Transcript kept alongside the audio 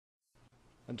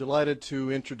I'm delighted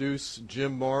to introduce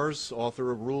Jim Marrs,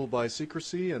 author of Rule by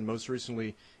Secrecy and most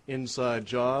recently Inside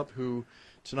Job, who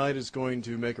tonight is going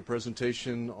to make a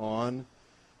presentation on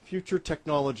future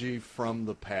technology from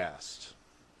the past.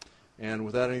 And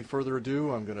without any further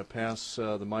ado, I'm going to pass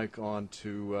the mic on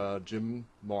to Jim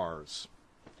Marrs.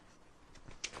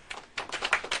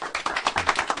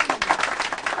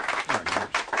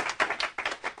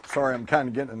 Sorry, I'm kind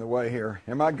of getting in the way here.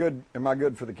 Am I good? Am I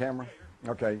good for the camera?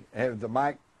 Okay. Have the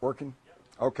mic working?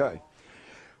 Okay.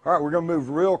 All right, we're going to move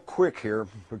real quick here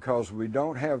because we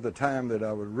don't have the time that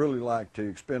I would really like to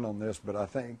expend on this, but I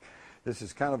think this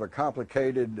is kind of a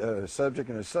complicated subject,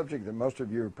 and a subject that most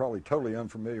of you are probably totally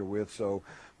unfamiliar with. So,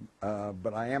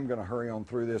 but I am going to hurry on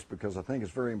through this because I think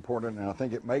it's very important, and I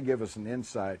think it may give us an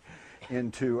insight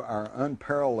into our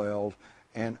unparalleled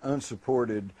and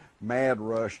unsupported mad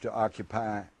rush to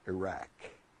occupy Iraq.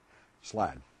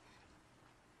 Slide.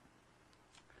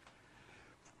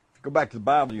 If you go back to the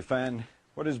Bible, you find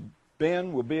what has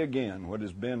been will be again. What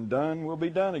has been done will be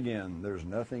done again. There's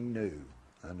nothing new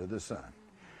under the sun.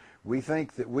 We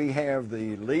think that we have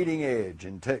the leading edge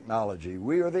in technology.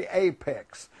 We are the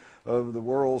apex of the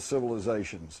world's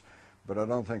civilizations. But I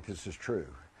don't think this is true.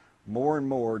 More and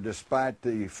more, despite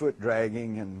the foot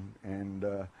dragging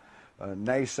and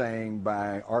naysaying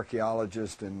by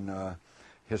archaeologists and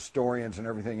historians and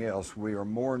everything else, we are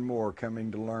more and more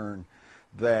coming to learn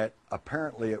that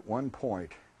apparently at one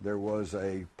point there was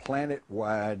a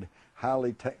planet-wide,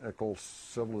 highly technical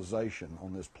civilization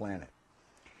on this planet.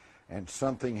 And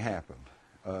something happened.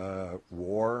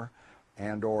 War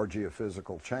and or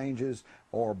geophysical changes,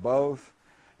 or both.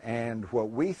 And what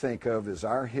we think of as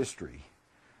our history,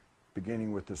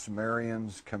 beginning with the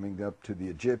Sumerians, coming up to the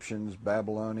Egyptians,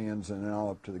 Babylonians, and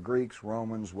now up to the Greeks,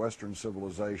 Romans, Western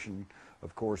civilization,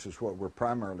 of course, is what we're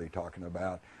primarily talking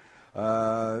about.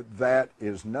 That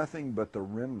is nothing but the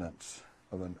remnants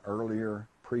of an earlier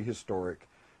prehistoric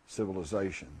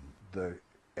civilization. The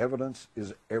evidence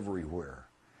is everywhere.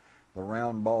 The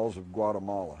round balls of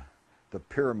Guatemala, the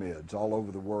pyramids all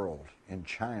over the world, in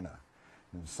China,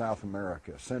 in South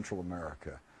America, Central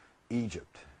America,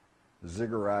 Egypt, the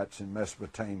ziggurats in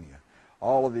Mesopotamia.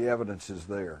 All of the evidence is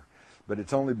there. But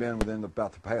it's only been within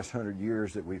about the past 100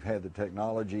 years that we've had the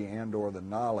technology and or the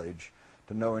knowledge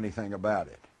to know anything about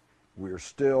it. We're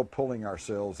still pulling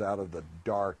ourselves out of the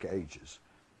dark ages.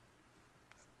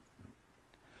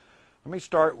 Let me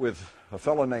start with a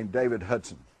fellow named David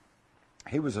Hudson.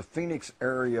 He was a Phoenix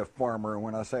area farmer, and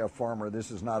when I say a farmer,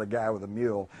 this is not a guy with a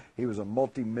mule. He was a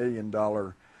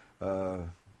multi-million-dollar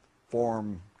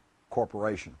farm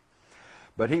corporation.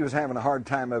 But he was having a hard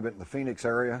time of it in the Phoenix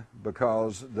area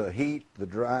because the heat, the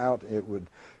drought, it would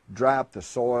dry up the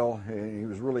soil, and he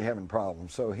was really having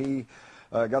problems. So he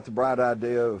got the bright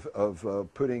idea of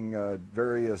putting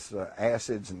various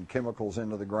acids and chemicals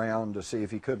into the ground to see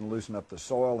if he couldn't loosen up the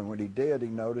soil. And when he did, he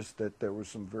noticed that there were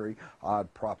some very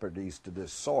odd properties to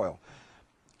this soil.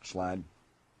 Slide.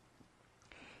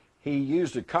 He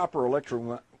used a copper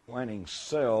electrowinning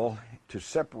cell to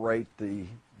separate the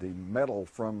metal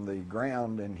from the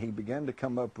ground, and he began to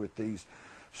come up with these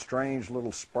strange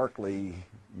little sparkly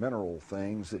mineral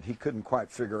things that he couldn't quite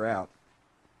figure out.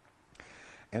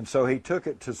 And so he took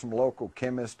it to some local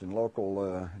chemists and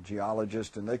local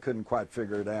geologists, and they couldn't quite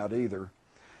figure it out either.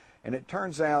 And it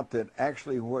turns out that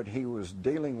actually what he was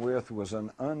dealing with was an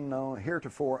unknown,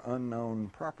 heretofore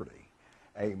unknown property,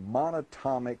 a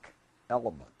monotomic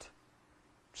element.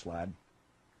 Slide.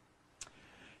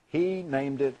 He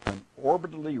named it an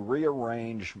orbitally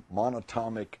rearranged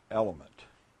monotomic element.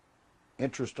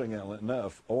 Interestingly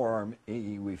enough, ORME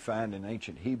we find in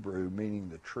ancient Hebrew meaning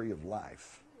the tree of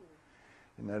life.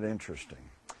 Isn't that interesting?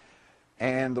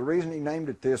 And the reason he named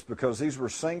it this, because these were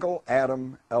single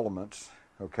atom elements,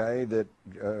 okay, that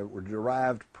were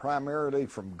derived primarily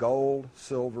from gold,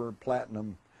 silver,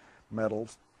 platinum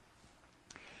metals.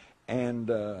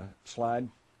 And slide.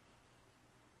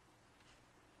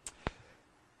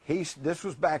 This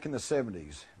was back in the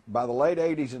 70s. By the late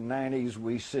 80s and 90s,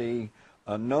 we see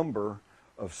a number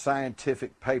of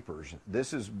scientific papers.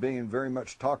 This is being very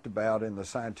much talked about in the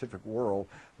scientific world,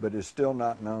 but is still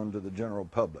not known to the general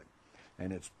public,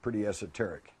 and it's pretty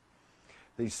esoteric.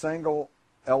 These single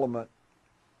atom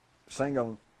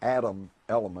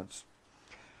elements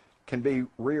can be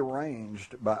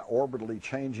rearranged by orbitally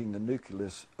changing the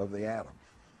nucleus of the atom.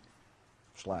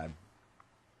 Slide.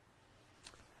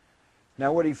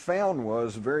 Now what he found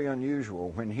was very unusual.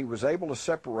 When he was able to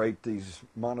separate these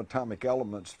monatomic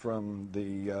elements from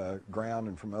the ground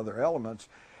and from other elements,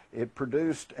 it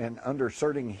produced, and under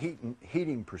certain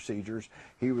heating procedures,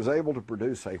 he was able to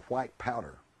produce a white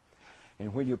powder.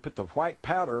 And when you put the white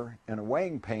powder in a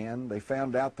weighing pan, they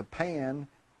found out the pan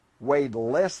weighed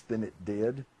less than it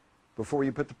did before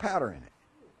you put the powder in it.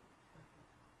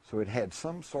 So it had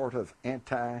some sort of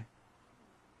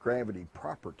anti-gravity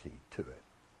property to it.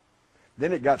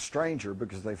 Then it got stranger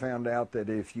because they found out that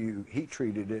if you heat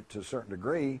treated it to a certain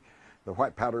degree, the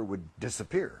white powder would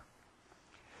disappear.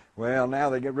 Well,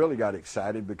 now they really got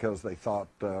excited because they thought,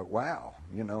 wow,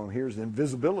 you know, here's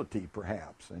invisibility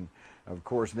perhaps. And of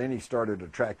course, then he started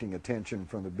attracting attention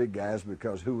from the big guys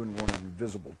because who wouldn't want an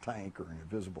invisible tank or an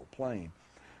invisible plane?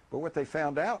 But what they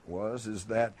found out is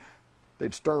that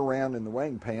they'd stir around in the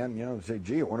weighing pan, you know, and say,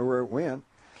 gee, I wonder where it went.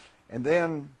 And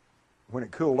then when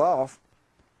it cooled off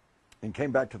and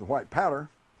came back to the white powder,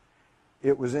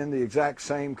 it was in the exact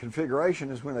same configuration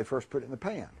as when they first put it in the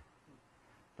pan.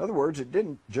 In other words, it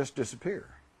didn't just disappear.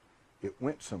 It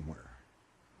went somewhere.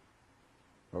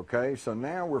 Okay, so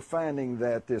now we're finding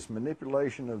that this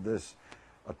manipulation of this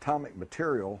atomic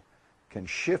material can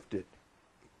shift it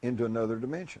into another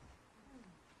dimension.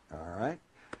 All right?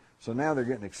 So now they're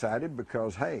getting excited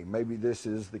because, hey, maybe this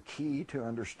is the key to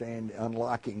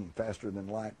unlocking faster than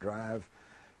light drive,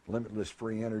 limitless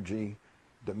free energy,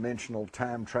 dimensional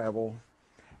time travel.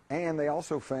 And they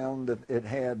also found that it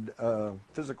had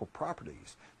physical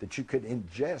properties, that you could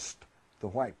ingest the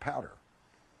white powder,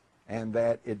 and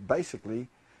that it basically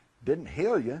didn't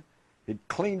heal you. It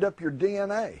cleaned up your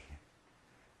DNA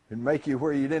and make you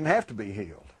where you didn't have to be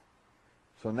healed.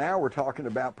 So now we're talking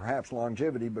about perhaps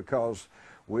longevity, because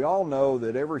we all know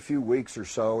that every few weeks or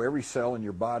so, every cell in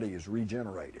your body is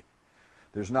regenerated.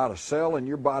 There's not a cell in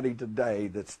your body today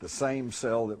that's the same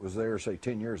cell that was there, say,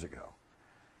 10 years ago.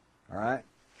 All right?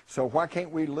 So why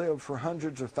can't we live for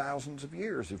hundreds of thousands of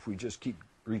years if we just keep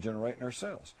regenerating our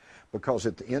cells? Because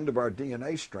at the end of our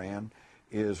DNA strand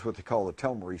is what they call the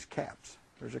telomerase caps.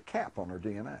 There's a cap on our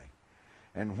DNA.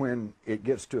 And when it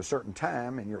gets to a certain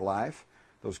time in your life,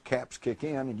 those caps kick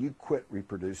in and you quit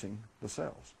reproducing the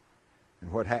cells.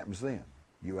 And what happens then?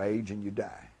 You age and you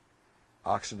die.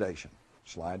 Oxidation.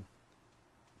 Slide.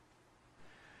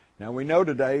 Now, we know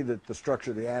today that the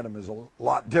structure of the atom is a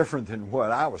lot different than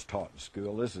what I was taught in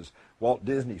school. This is Walt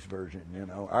Disney's version, you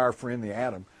know, our friend the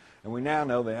atom. And we now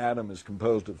know the atom is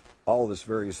composed of all these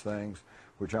various things,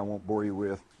 which I won't bore you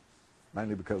with,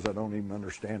 mainly because I don't even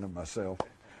understand them myself,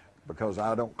 because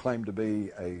I don't claim to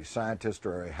be a scientist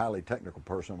or a highly technical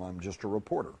person. I'm just a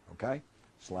reporter, okay?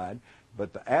 Slide.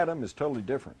 But the atom is totally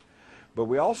different. But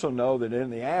we also know that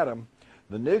in the atom,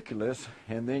 the nucleus,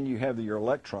 and then you have your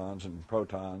electrons and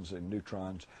protons and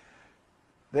neutrons.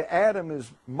 The atom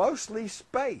is mostly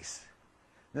space.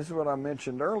 This is what I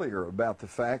mentioned earlier about the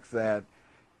fact that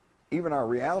even our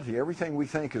reality, everything we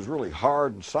think is really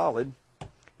hard and solid,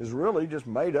 is really just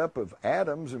made up of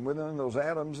atoms, and within those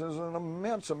atoms is an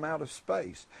immense amount of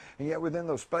space. And yet within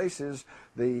those spaces,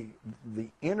 the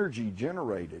energy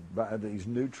generated by these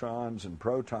neutrons and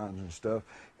protons and stuff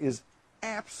is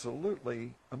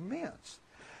absolutely immense.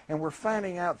 And we're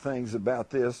finding out things about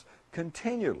this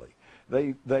continually.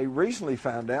 They recently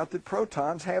found out that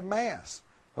protons have mass.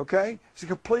 Okay? It's a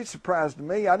complete surprise to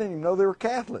me. I didn't even know they were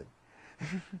Catholic.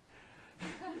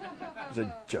 It's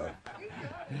a joke.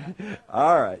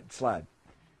 All right, slide.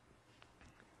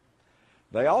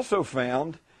 They also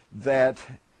found that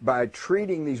by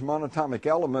treating these monotomic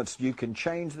elements, you can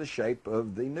change the shape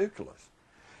of the nucleus.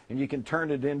 And you can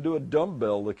turn it into a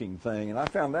dumbbell-looking thing. And I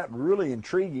found that really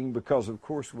intriguing because, of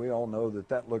course, we all know that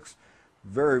that looks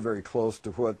very, very close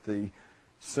to what the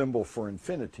symbol for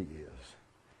infinity is.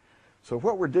 So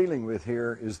what we're dealing with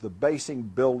here is the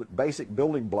basic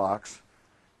building blocks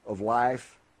of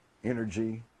life,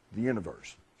 energy, the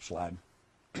universe. Slide.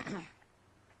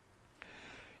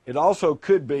 It also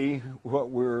could be what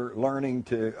we're learning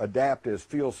to adapt as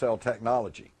fuel cell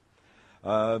technology.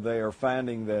 They are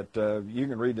finding that, you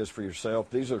can read this for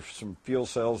yourself, these are some fuel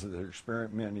cells that they're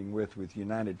experimenting with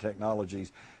United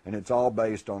Technologies, and it's all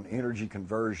based on energy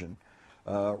conversion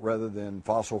rather than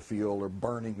fossil fuel or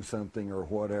burning something or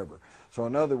whatever. So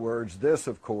in other words, this,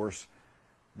 of course,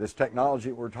 this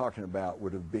technology we're talking about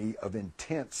would be of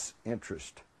intense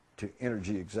interest to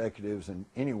energy executives and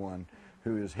anyone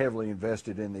who is heavily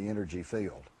invested in the energy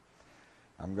field.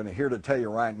 I'm going to here to tell you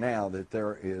right now that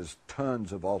there is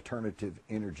tons of alternative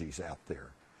energies out there.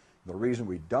 The reason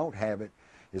we don't have it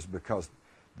is because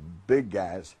the big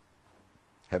guys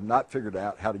have not figured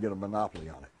out how to get a monopoly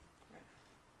on it.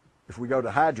 If we go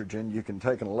to hydrogen, you can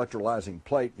take an electrolyzing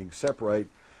plate, you can separate,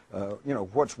 you know,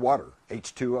 what's water?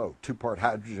 H2O, 2-part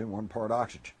hydrogen, 1 part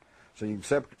oxygen. So you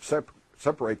can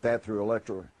separate that through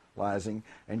electrolyzing,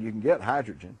 and you can get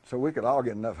hydrogen. So we could all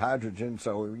get enough hydrogen,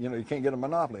 so, you know, you can't get a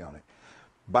monopoly on it.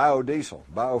 Biodiesel,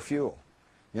 biofuel.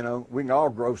 You know, we can all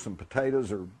grow some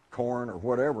potatoes or corn or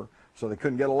whatever, so they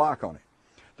couldn't get a lock on it.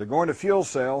 They're going to fuel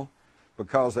cell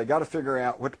because they got to figure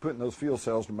out what to put in those fuel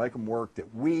cells to make them work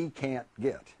that we can't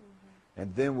get,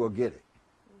 and then we'll get it.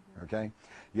 Okay?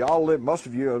 Y'all live, most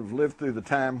of you have lived through the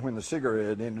time when the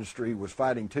cigarette industry was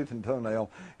fighting tooth and toenail,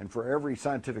 and for every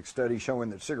scientific study showing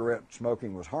that cigarette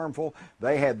smoking was harmful,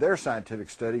 they had their scientific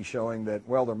study showing that,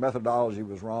 well, their methodology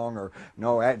was wrong, or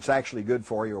no, it's actually good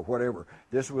for you, or whatever.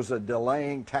 This was a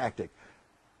delaying tactic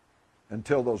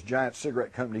until those giant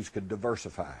cigarette companies could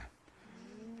diversify.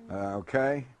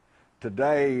 Okay?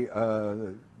 Today,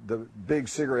 the big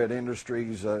cigarette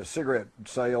industries, cigarette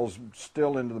sales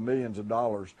still into the millions of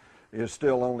dollars, is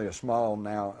still only a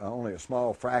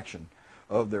small fraction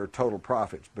of their total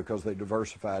profits because they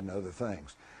diversified into other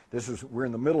things. We're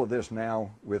in the middle of this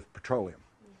now with petroleum.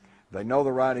 They know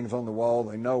the writing's on the wall.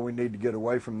 They know we need to get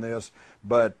away from this,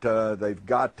 but they've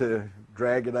got to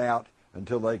drag it out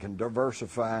until they can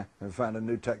diversify and find a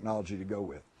new technology to go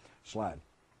with. Slide.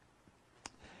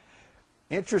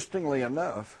 Interestingly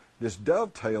enough, this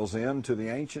dovetails into the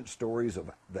ancient stories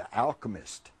of the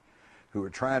alchemist who are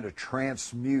trying to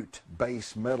transmute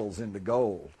base metals into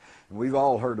gold. And we've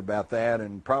all heard about that,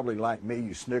 and probably like me,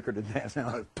 you snickered at that.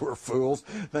 Now, poor fools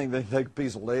think they can take a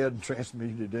piece of lead and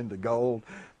transmute it into gold.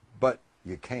 But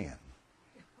you can,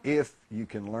 if you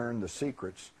can learn the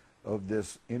secrets of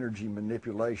this energy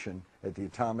manipulation at the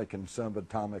atomic and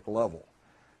subatomic level.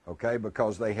 Okay,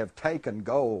 because they have taken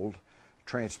gold,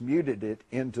 transmuted it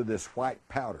into this white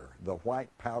powder, the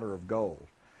white powder of gold.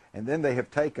 And then they have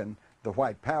taken the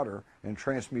white powder and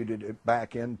transmuted it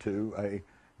back into a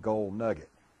gold nugget.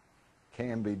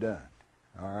 Can be done,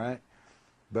 all right?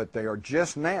 But they are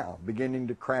just now beginning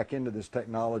to crack into this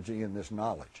technology and this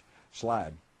knowledge.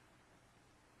 Slide.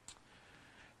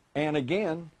 And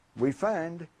again, we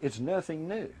find it's nothing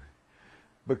new,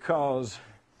 because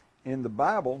in the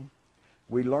Bible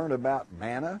we learn about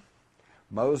manna.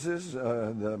 Moses,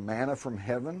 the manna from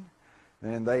heaven,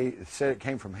 and they said it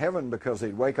came from heaven because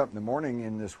they'd wake up in the morning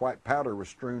and this white powder was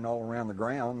strewn all around the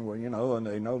ground. Well, you know, and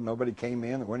they know nobody came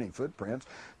in, there weren't any footprints,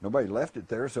 nobody left it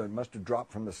there, so it must have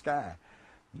dropped from the sky.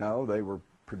 No, they were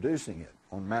producing it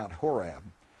on Mount Horeb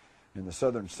in the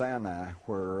southern Sinai,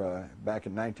 where back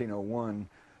in 1901,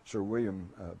 Sir William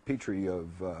Petrie of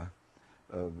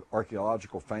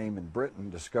archaeological fame in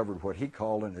Britain discovered what he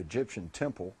called an Egyptian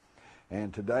temple,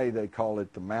 and today they call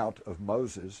it the Mount of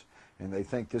Moses. And they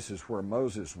think this is where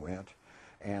Moses went.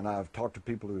 And I've talked to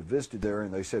people who have visited there,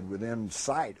 and they said within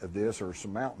sight of this are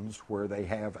some mountains where they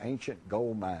have ancient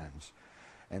gold mines.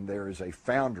 And there is a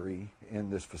foundry in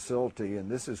this facility,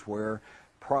 and this is where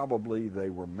probably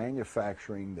they were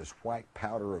manufacturing this white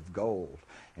powder of gold.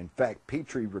 In fact,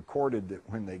 Petrie recorded that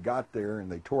when they got there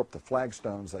and they tore up the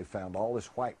flagstones, they found all this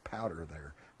white powder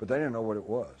there. But they didn't know what it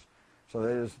was. So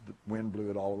the wind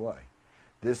blew it all away.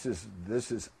 This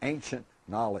is ancient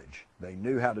knowledge. They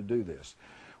knew how to do this.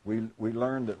 We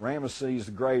learned that Ramesses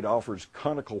the Great offers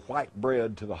conical white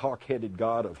bread to the hawk-headed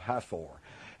god of Hathor.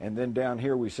 And then down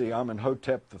here we see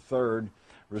Amenhotep III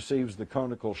receives the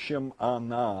conical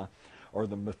Shem-Anah, or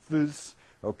the Methus,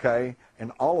 okay?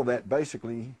 And all of that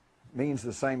basically means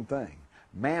the same thing.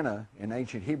 Manna in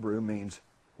ancient Hebrew means,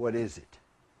 what is it?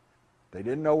 They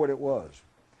didn't know what it was.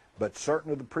 But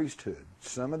certain of the priesthood,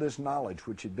 some of this knowledge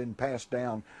which had been passed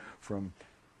down from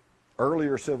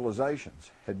earlier civilizations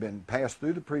had been passed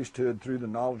through the priesthood, through the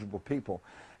knowledgeable people,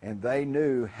 and they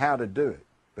knew how to do it,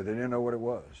 but they didn't know what it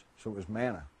was. So it was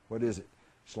manna. What is it?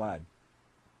 Slide.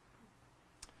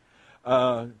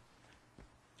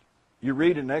 You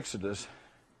read in Exodus,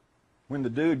 when the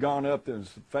dew had gone up in the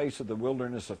face of the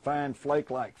wilderness, a fine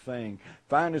flake-like thing,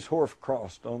 fine as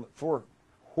hoarfrost on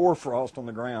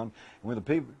the ground. And when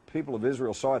the people of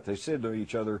Israel saw it, they said to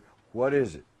each other, what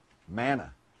is it?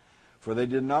 Manna. For they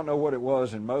did not know what it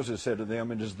was, and Moses said to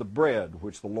them, it is the bread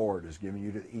which the Lord has given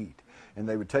you to eat. And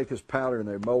they would take this powder and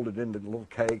they'd mold it into little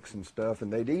cakes and stuff,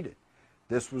 and they'd eat it.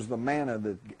 This was the manna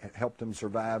that helped them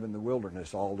survive in the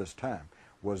wilderness all this time.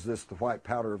 Was this the white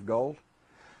powder of gold?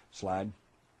 Slide.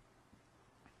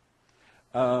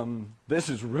 This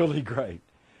is really great.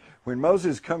 When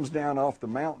Moses comes down off the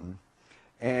mountain,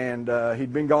 and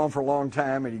he'd been gone for a long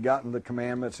time, and he'd gotten the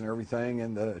commandments and everything,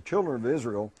 and the children of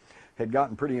Israel had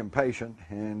gotten pretty impatient,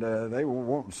 and they were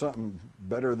wanting something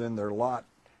better than their lot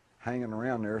hanging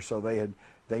around there. So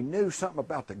they knew something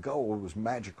about the gold was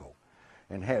magical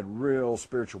and had real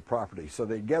spiritual property. So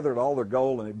they gathered all their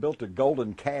gold and they built a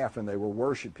golden calf and they were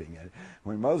worshiping it.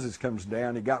 When Moses comes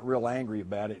down, he got real angry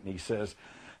about it, and he says,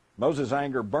 Moses'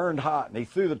 anger burned hot, and he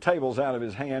threw the tables out of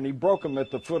his hand. He broke them at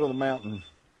the foot of the mountain.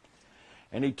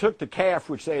 And he took the calf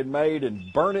which they had made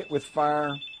and burnt it with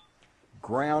fire,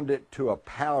 ground it to a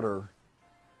powder,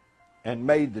 and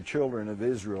made the children of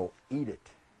Israel eat it.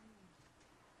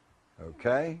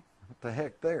 Okay? What the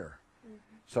heck there?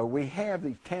 So we have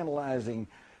these tantalizing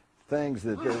things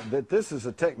that this is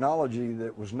a technology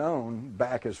that was known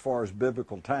back as far as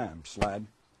biblical times. Slide.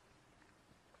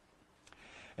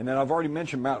 And then I've already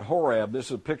mentioned Mount Horeb. This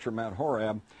is a picture of Mount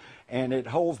Horeb, and it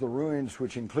holds the ruins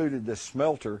which included this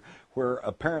smelter where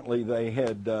apparently they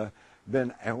had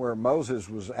been, and where Moses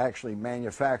was actually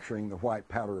manufacturing the white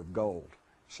powder of gold.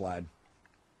 Slide.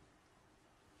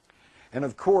 And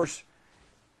of course,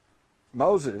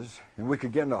 Moses, and we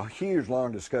could get into a huge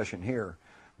long discussion here,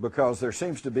 because there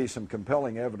seems to be some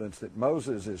compelling evidence that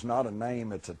Moses is not a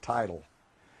name, it's a title.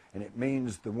 And it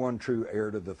means the one true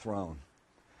heir to the throne.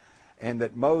 And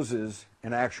that Moses,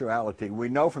 in actuality, we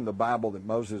know from the Bible that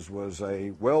Moses was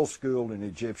a well-schooled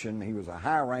Egyptian. He was a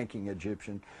high-ranking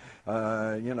Egyptian,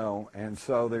 and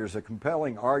so there's a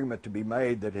compelling argument to be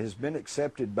made that has been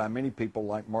accepted by many people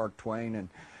like Mark Twain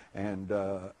and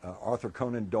Arthur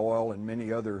Conan Doyle and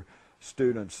many other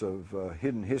students of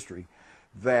hidden history,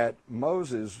 that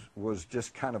Moses was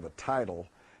just kind of a title,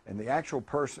 and the actual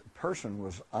person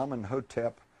was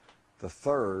Amenhotep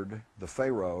III, the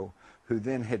Pharaoh, who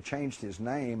then had changed his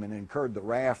name and incurred the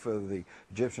wrath of the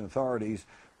Egyptian authorities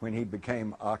when he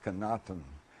became Akhenaten,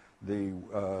 the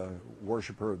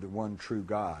worshiper of the one true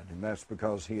God. And that's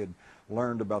because he had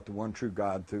learned about the one true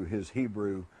God through his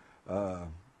Hebrew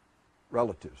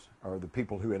relatives, or the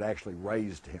people who had actually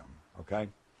raised him. Okay?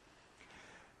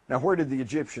 Now, where did the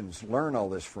Egyptians learn all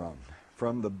this from?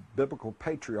 From the biblical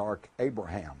patriarch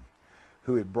Abraham,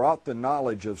 who had brought the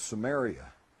knowledge of Sumeria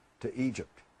to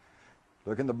Egypt.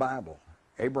 Look in the Bible.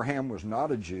 Abraham was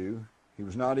not a Jew. He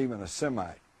was not even a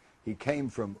Semite. He came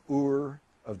from Ur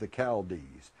of the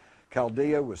Chaldees.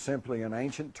 Chaldea was simply an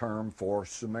ancient term for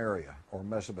Sumeria or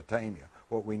Mesopotamia,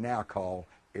 what we now call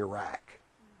Iraq.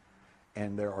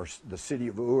 And the city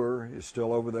of Ur is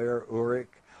still over there, Uruk.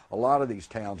 A lot of these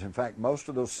towns, in fact, most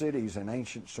of those cities in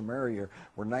ancient Sumeria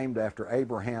were named after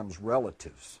Abraham's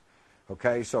relatives.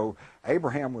 Okay, so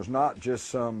Abraham was not just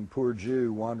some poor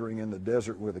Jew wandering in the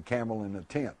desert with a camel in a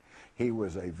tent. He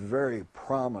was a very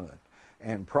prominent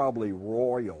and probably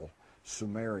royal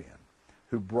Sumerian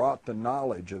who brought the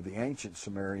knowledge of the ancient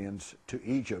Sumerians to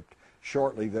Egypt.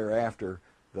 Shortly thereafter,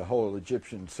 the whole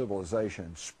Egyptian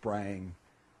civilization sprang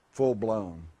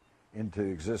full-blown into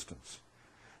existence.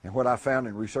 And what I found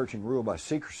in researching Rule by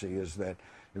Secrecy is that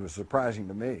it was surprising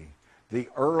to me. The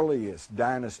earliest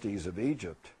dynasties of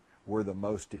Egypt were the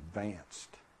most advanced.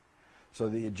 So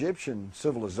the Egyptian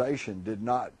civilization did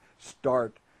not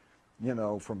start,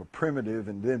 from a primitive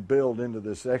and then build into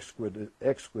this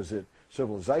exquisite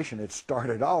civilization. It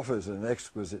started off as an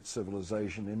exquisite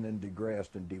civilization and then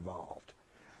digressed and devolved.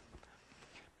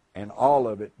 And all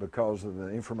of it because of the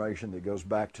information that goes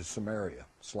back to Sumeria.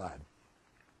 Slide.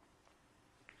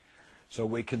 So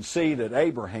we can see that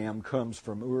Abraham comes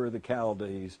from Ur of the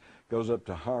Chaldees, goes up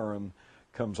to Haran,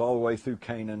 comes all the way through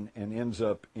Canaan, and ends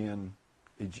up in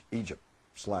Egypt.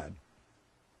 Slide.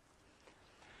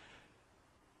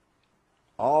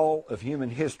 All of human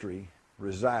history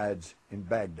resides in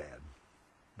Baghdad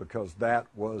because that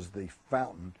was the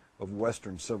fountain of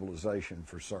Western civilization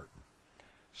for certain.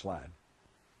 Slide.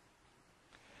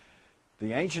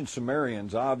 The ancient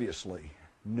Sumerians obviously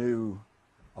knew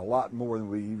a lot more than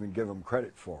we even give them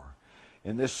credit for.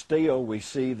 In this stele, we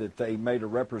see that they made a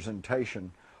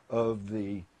representation of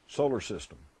the solar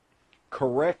system,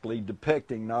 correctly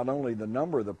depicting not only the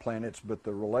number of the planets, but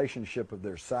the relationship of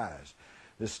their size.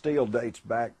 This stele dates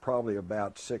back probably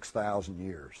about 6,000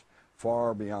 years,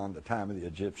 far beyond the time of the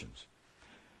Egyptians.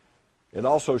 It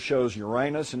also shows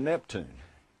Uranus and Neptune.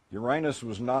 Uranus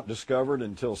was not discovered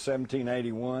until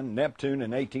 1781, Neptune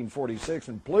in 1846,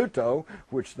 and Pluto,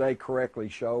 which they correctly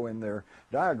show in their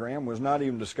diagram, was not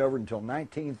even discovered until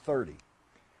 1930.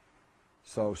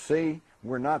 So see,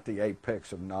 we're not the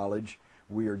apex of knowledge.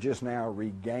 We are just now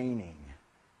regaining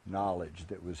knowledge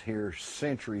that was here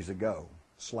centuries ago.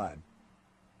 Slide.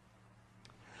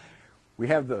 We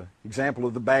have the example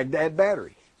of the Baghdad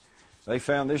battery. They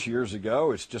found this years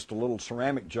ago. It's just a little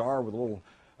ceramic jar with a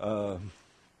little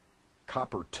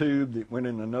copper tube that went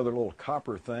in another little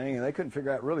copper thing, and they couldn't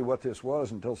figure out really what this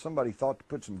was until somebody thought to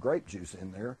put some grape juice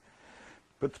in there,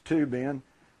 put the tube in,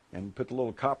 and put the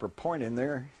little copper point in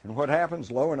there, and what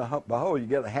happens? Lo and behold, you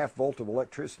get a half volt of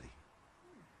electricity.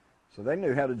 So they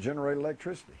knew how to generate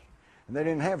electricity. And they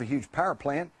didn't have a huge power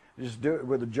plant, they just do it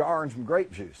with a jar and some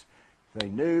grape juice. They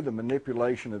knew the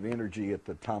manipulation of energy at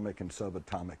the atomic and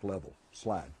subatomic level.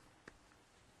 Slide.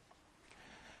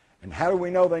 And how do we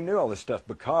know they knew all this stuff?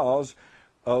 Because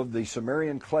of the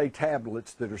Sumerian clay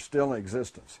tablets that are still in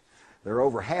existence. There are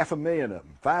over 500,000 of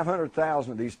them.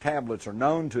 500,000 of these tablets are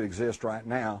known to exist right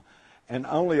now, and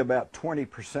only about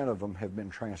 20% of them have been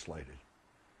translated.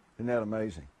 Isn't that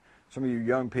amazing? Some of you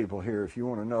young people here, if you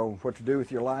want to know what to do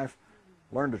with your life,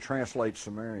 learn to translate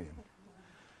Sumerian.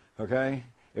 Okay?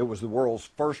 It was the world's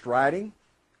first writing,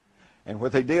 and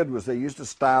what they did was they used a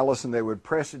stylus and they would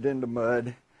press it into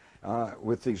mud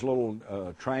with these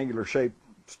little triangular-shaped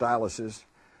styluses,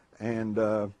 and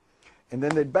then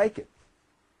they'd bake it.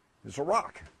 It's a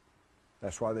rock.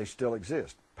 That's why they still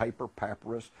exist. Paper,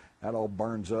 papyrus, that all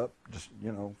burns up, just,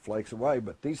 flakes away,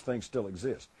 but these things still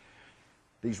exist.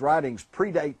 These writings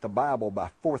predate the Bible by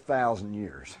 4,000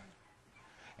 years,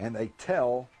 and they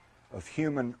tell of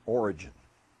human origin.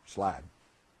 Slide.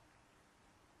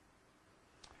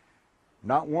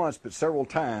 Not once, but several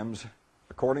times,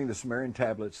 according to the Sumerian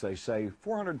Tablets, they say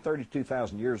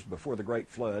 432,000 years before the Great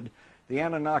Flood, the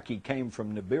Anunnaki came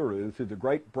from Nibiru through the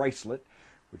Great Bracelet,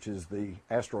 which is the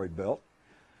asteroid belt,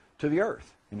 to the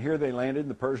Earth. And here they landed in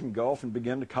the Persian Gulf and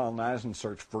began to colonize and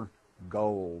search for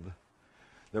gold.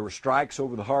 There were strikes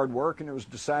over the hard work, and it was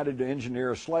decided to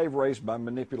engineer a slave race by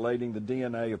manipulating the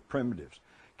DNA of primitives.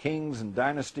 Kings and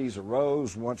dynasties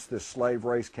arose once this slave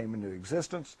race came into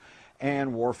existence,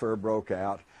 and warfare broke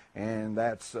out. And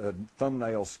that's a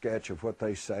thumbnail sketch of what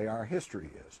they say our history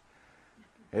is.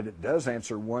 And it does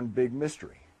answer one big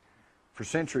mystery. For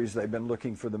centuries, they've been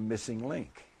looking for the missing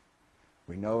link.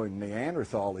 We know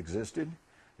Neanderthal existed,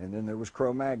 and then there was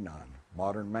Cro-Magnon,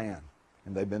 modern man.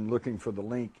 And they've been looking for the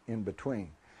link in between.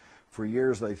 For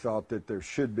years, they thought that there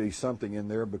should be something in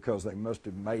there because they must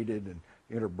have mated and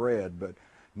interbred. But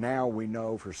now we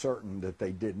know for certain that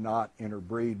they did not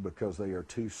interbreed because they are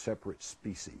two separate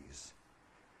species.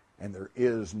 And there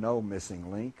is no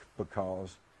missing link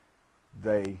because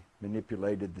they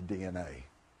manipulated the DNA.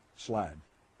 Slide.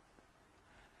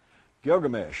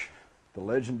 Gilgamesh, the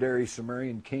legendary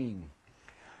Sumerian king,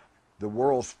 the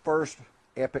world's first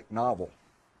epic novel,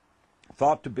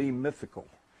 thought to be mythical,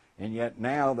 and yet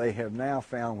now they have now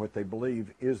found what they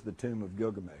believe is the tomb of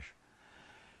Gilgamesh.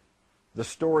 The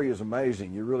story is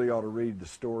amazing. You really ought to read the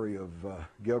story of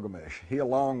Gilgamesh. He,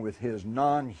 along with his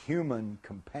non-human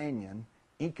companion,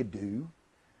 Enkidu,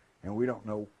 and we don't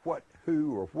know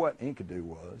who or what Enkidu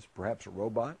was, perhaps a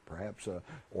robot, perhaps an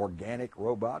organic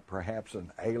robot, perhaps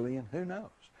an alien, who knows?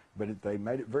 But they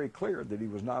made it very clear that he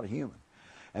was not a human.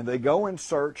 And they go in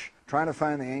search, trying to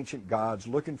find the ancient gods,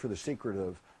 looking for the secret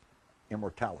of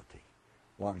immortality,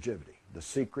 longevity, the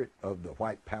secret of the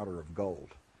white powder of gold.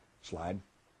 Slide.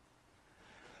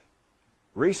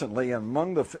 Recently,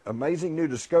 among the amazing new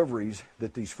discoveries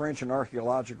that these French and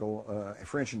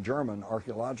German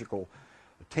archaeological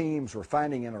teams were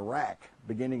finding in Iraq,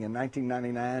 beginning in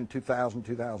 1999, 2000,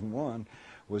 2001,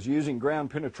 was using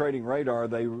ground-penetrating radar.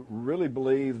 They really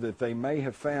believe that they may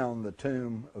have found the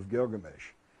tomb of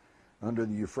Gilgamesh under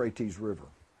the Euphrates River.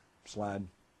 Slide.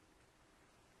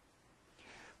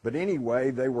 But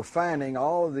anyway, they were finding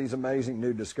all of these amazing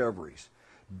new discoveries.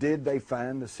 Did they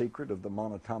find the secret of the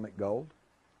monotomic gold?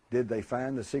 Did they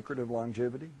find the secret of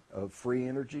longevity, of free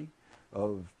energy,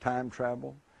 of time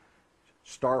travel,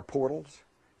 star portals?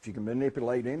 If you can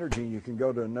manipulate energy, you can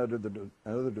go to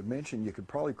another dimension. You could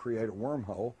probably create a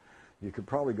wormhole. You could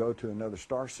probably go to another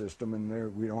star system, and there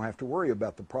we don't have to worry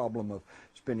about the problem of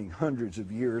spending hundreds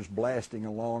of years blasting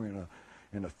along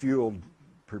in a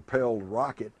fuel-propelled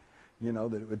rocket,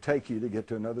 that it would take you to get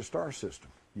to another star system.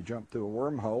 You jump through a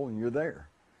wormhole, and you're there.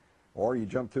 Or you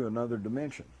jump through another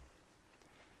dimension.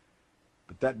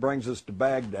 But that brings us to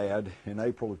Baghdad in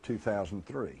April of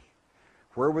 2003.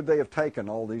 Where would they have taken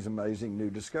all these amazing new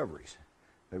discoveries?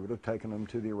 They would have taken them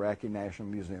to the Iraqi National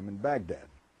Museum in Baghdad.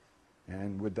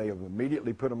 And would they have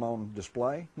immediately put them on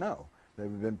display? No. They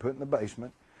would have been put in the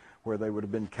basement where they would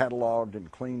have been cataloged and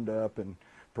cleaned up and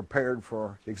prepared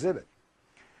for exhibit.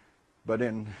 But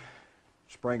in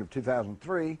spring of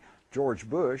 2003, George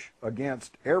Bush,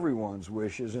 against everyone's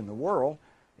wishes in the world,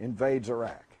 invades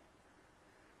Iraq.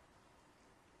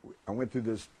 I went through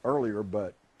this earlier,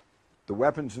 but the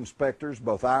weapons inspectors,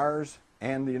 both ours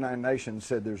and the United Nations,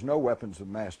 said there's no weapons of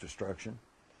mass destruction.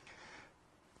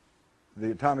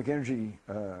 The Atomic Energy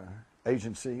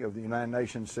Agency of the United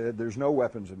Nations said there's no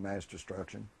weapons of mass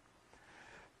destruction.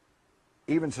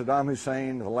 Even Saddam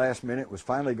Hussein, at the last minute, was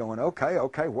finally going,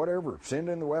 okay, whatever, send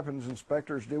in the weapons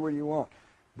inspectors, do what you want.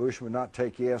 Bush would not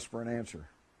take yes for an answer.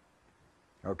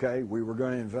 Okay, we were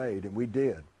going to invade, and we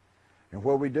did. And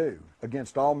what we do,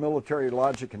 against all military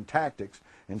logic and tactics,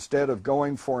 instead of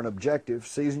going for an objective,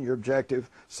 seizing your objective,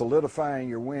 solidifying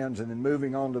your wins, and then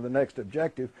moving on to the next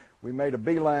objective, we made a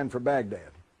beeline for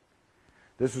Baghdad.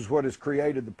 This is what has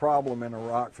created the problem in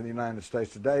Iraq for the United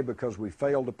States today, because we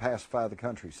failed to pacify the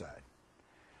countryside.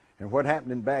 And what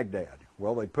happened in Baghdad?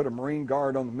 Well, they put a Marine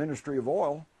Guard on the Ministry of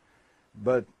Oil,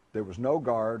 but there was no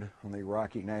guard on the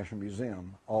Iraqi National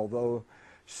Museum, although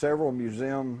several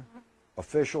museum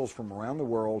officials from around the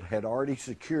world had already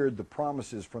secured the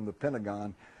promises from the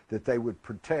Pentagon that they would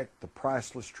protect the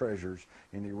priceless treasures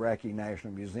in the Iraqi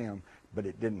National Museum, but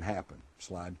it didn't happen.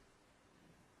 Slide.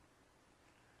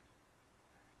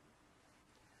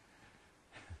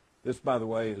 This, by the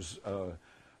way, is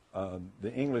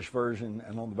the English version,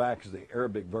 and on the back is the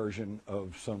Arabic version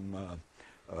of some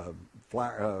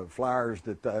flyers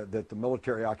that the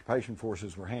military occupation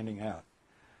forces were handing out.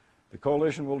 The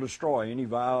coalition will destroy any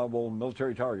viable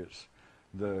military targets.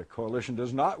 The coalition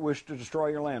does not wish to destroy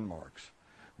your landmarks.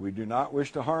 We do not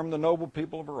wish to harm the noble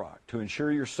people of Iraq. To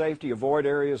ensure your safety, avoid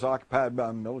areas occupied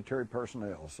by military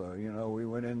personnel. So, you know, we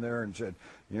went in there and said,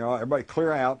 you know, everybody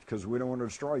clear out because we don't want to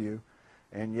destroy you.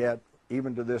 And yet,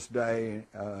 even to this day,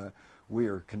 we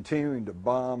are continuing to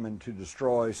bomb and to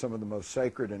destroy some of the most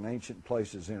sacred and ancient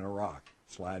places in Iraq.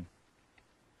 Slide.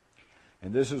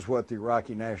 And this is what the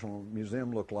Iraqi National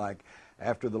Museum looked like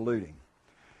after the looting.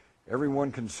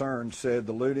 Everyone concerned said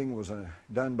the looting was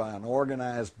done by an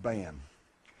organized band.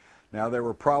 Now, there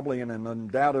were probably and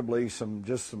undoubtedly some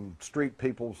street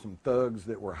people, some thugs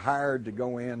that were hired to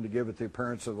go in to give it the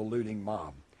appearance of a looting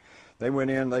mob. They went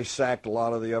in, they sacked a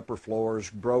lot of the upper floors,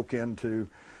 broke into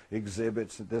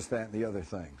exhibits, this, that, and the other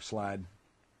thing. Slide.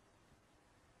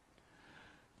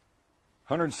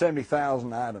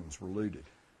 170,000 items were looted.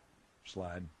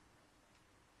 Slide.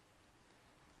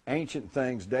 Ancient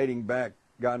things dating back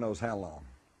God knows how long.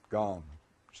 Gone.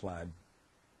 Slide.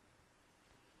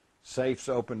 Safes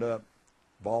opened up.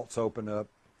 Vaults opened up.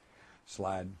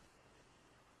 Slide.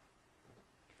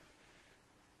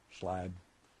 Slide.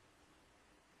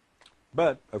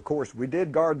 But, of course, we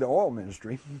did guard the oil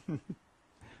ministry.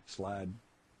 Slide.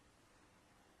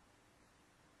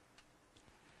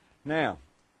 Now,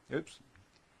 oops.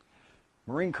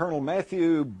 Marine Colonel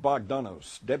Matthew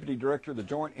Bogdanos, Deputy Director of the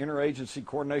Joint Interagency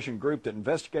Coordination Group that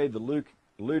investigated the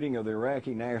looting of the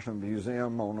Iraqi National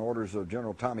Museum on orders of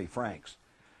General Tommy Franks.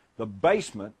 The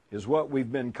basement is what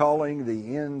we've been calling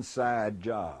the inside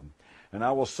job. And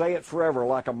I will say it forever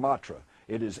like a mantra.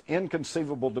 It is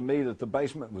inconceivable to me that the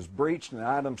basement was breached and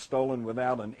items stolen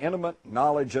without an intimate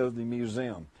knowledge of the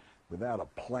museum, without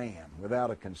a plan,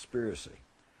 without a conspiracy.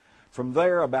 From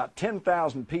there, about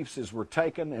 10,000 pieces were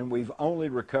taken, and we've only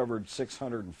recovered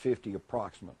 650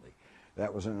 approximately.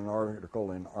 That was in an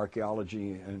article in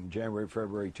Archaeology in January,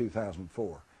 February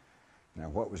 2004. Now,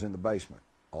 what was in the basement?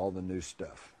 All the new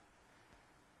stuff.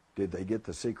 Did they get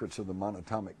the secrets of the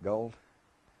monotomic gold?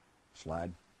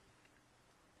 Slide.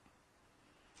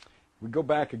 We go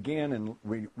back again and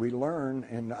we learn,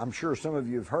 and I'm sure some of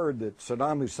you have heard that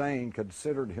Saddam Hussein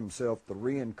considered himself the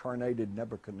reincarnated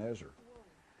Nebuchadnezzar.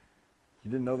 You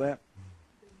didn't know that?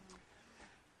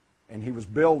 And he was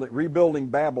rebuilding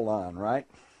Babylon, right?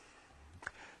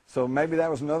 So maybe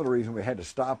that was another reason we had to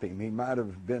stop him. He might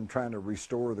have been trying to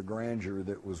restore the grandeur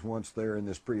that was once there in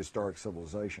this prehistoric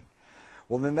civilization.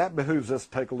 Well, then that behooves us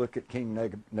to take a look at King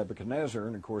Nebuchadnezzar,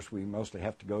 and of course we mostly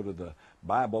have to go to the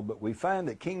Bible, but we find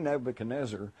that King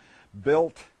Nebuchadnezzar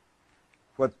built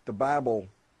what the Bible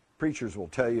preachers will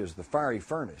tell you is the fiery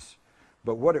furnace.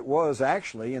 But what it was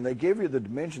actually, and they give you the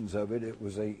dimensions of it, it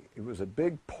was a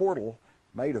big portal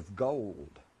made of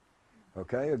gold.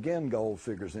 Okay, again, gold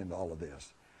figures into all of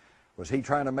this. Was he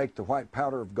trying to make the white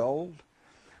powder of gold?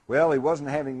 Well, he wasn't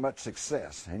having much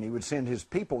success, and he would send his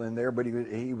people in there, but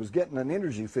he was getting an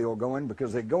energy field going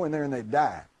because they'd go in there and they'd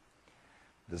die.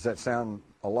 Does that sound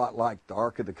a lot like the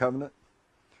Ark of the Covenant,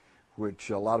 which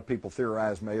a lot of people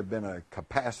theorize may have been a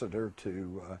capacitor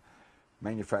to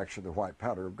manufacture the white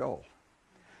powder of gold?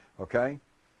 Okay?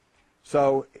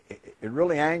 So it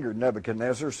really angered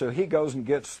Nebuchadnezzar, so he goes and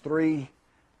gets 3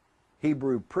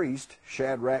 Hebrew priests,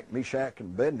 Shadrach, Meshach,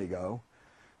 and Abednego,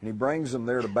 and he brings them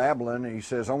there to Babylon, and he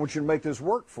says, I want you to make this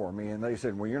work for me. And they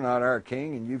said, well, you're not our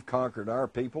king, and you've conquered our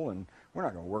people, and we're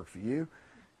not going to work for you.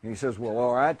 And he says, well,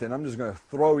 all right, then I'm just going to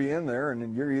throw you in there, and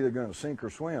then you're either going to sink or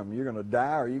swim. You're going to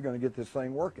die, or you're going to get this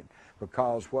thing working.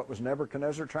 Because what was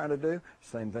Nebuchadnezzar trying to do?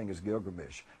 Same thing as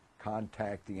Gilgamesh.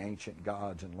 Contact the ancient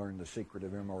gods and learn the secret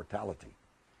of immortality.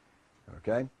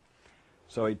 Okay?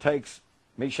 So he takes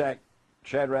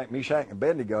Shadrach, Meshach, and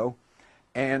Abednego,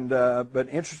 and but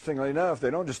interestingly enough, they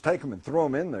don't just take them and throw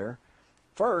them in there.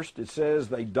 First, it says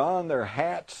they donned their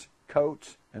hats,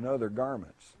 coats, and other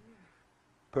garments,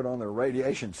 put on their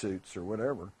radiation suits or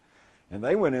whatever, and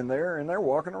they went in there, and they're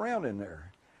walking around in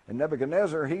there. And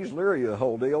Nebuchadnezzar, he's leery of the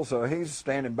whole deal, so he's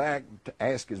standing back to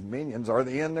ask his minions, are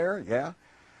they in there? Yeah.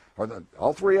 Are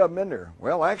all three of them in there?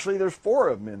 Well, actually, there's four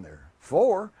of them in there.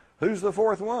 Four? Who's the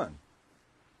fourth one?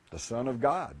 The Son of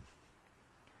God.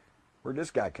 Where'd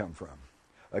this guy come from?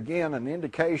 Again, an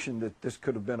indication that this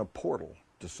could have been a portal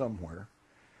to somewhere.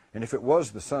 And if it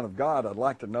was the Son of God, I'd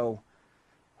like to know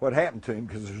what happened to him,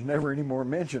 because there's never any more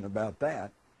mention about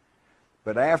that.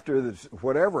 But after this,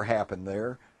 whatever happened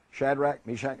there, Shadrach,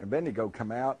 Meshach, and Abednego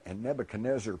come out, and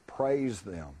Nebuchadnezzar praised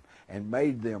them and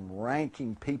made them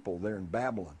ranking people there in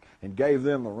Babylon and gave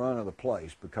them the run of the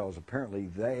place, because apparently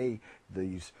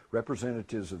these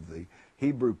representatives of the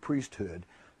Hebrew priesthood,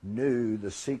 knew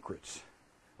the secrets,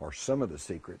 or some of the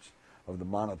secrets, of the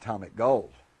monotomic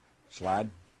gold. Slide.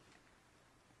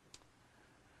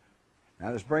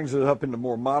 Now this brings us up into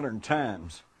more modern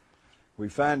times. We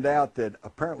find out that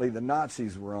apparently the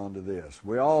Nazis were onto this.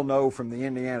 We all know from the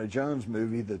Indiana Jones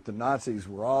movie that the Nazis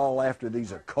were all after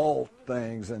these occult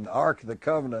things and the Ark of the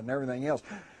Covenant and everything else.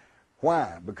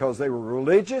 Why? Because they were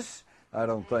religious? I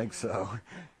don't think so.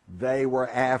 They were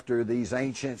after these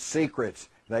ancient secrets.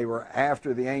 They were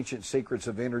after the ancient secrets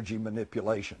of energy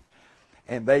manipulation.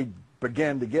 And they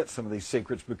began to get some of these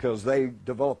secrets because they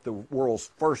developed the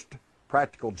world's first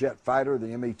practical jet fighter, the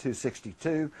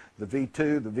Me-262, the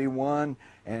V-2, the V-1,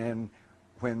 and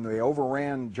when they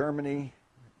overran Germany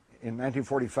in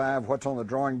 1945, what's on the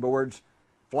drawing boards?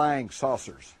 Flying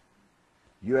saucers,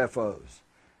 UFOs.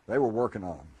 They were working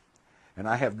on them. And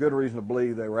I have good reason to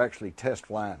believe they were actually test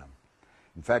flying them.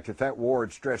 In fact, if that war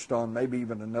had stretched on maybe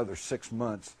even another 6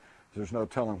 months, there's no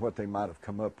telling what they might have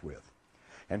come up with.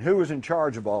 And who was in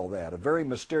charge of all that? A very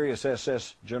mysterious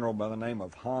SS general by the name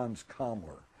of Hans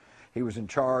Kammler. He was in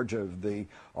charge of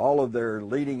all of their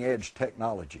leading edge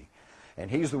technology.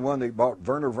 And he's the one that bought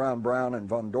Werner von Braun and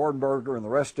von Dornberger and the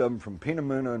rest of them from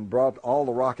Peenemünde and brought all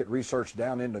the rocket research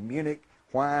down into Munich.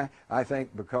 Why? I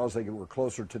think because they were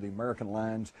closer to the American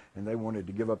lines and they wanted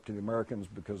to give up to the Americans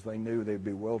because they knew they'd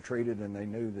be well treated and they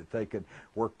knew that they could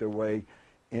work their way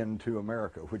into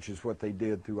America, which is what they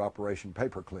did through Operation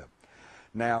Paperclip.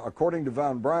 Now, according to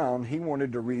von Braun, he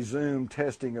wanted to resume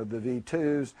testing of the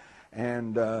V-2s,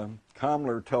 and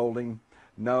Kammler told him,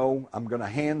 no, I'm going to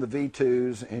hand the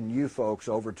V-2s and you folks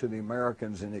over to the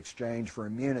Americans in exchange for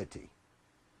immunity.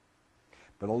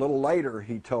 But a little later,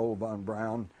 he told von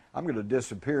Braun, I'm going to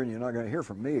disappear and you're not going to hear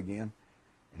from me again.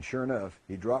 And sure enough,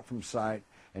 he dropped from sight,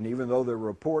 and even though there were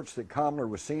reports that Kammler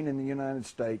was seen in the United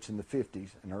States in the 50s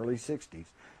and early 60s,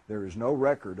 there is no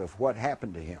record of what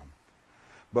happened to him.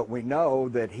 But we know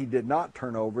that he did not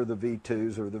turn over the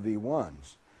V-2s or the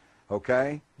V-1s.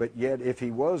 Okay? But yet, if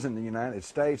he was in the United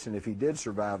States and if he did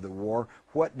survive the war,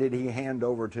 what did he hand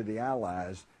over to the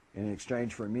Allies in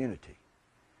exchange for immunity?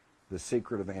 The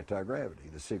secret of anti-gravity,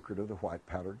 the secret of the white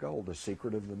powder gold, the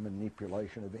secret of the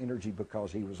manipulation of energy,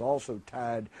 because he was also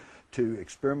tied to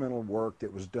experimental work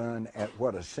that was done at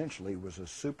what essentially was a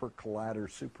super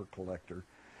collider, super collector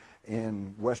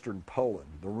in western Poland,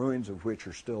 the ruins of which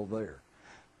are still there.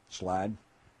 Slide.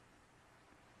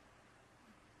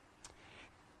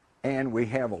 And we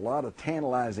have a lot of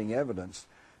tantalizing evidence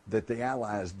that the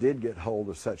Allies did get hold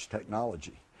of such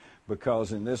technology,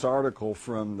 because in this article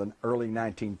from the early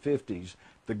 1950s,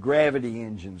 the gravity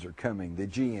engines are coming, the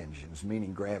G engines,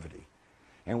 meaning gravity.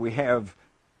 And we have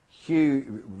huge,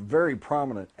 very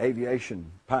prominent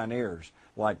aviation pioneers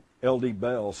like L.D.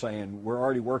 Bell saying, we're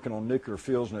already working on nuclear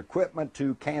fuels and equipment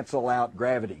to cancel out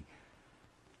gravity.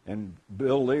 And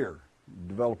Bill Lear,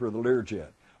 developer of the Learjet.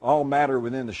 All matter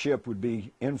within the ship would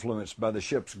be influenced by the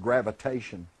ship's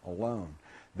gravitation alone.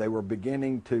 They were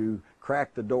beginning to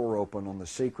crack the door open on the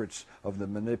secrets of the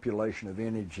manipulation of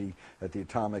energy at the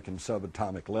atomic and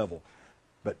subatomic level.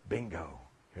 But bingo,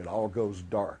 it all goes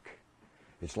dark.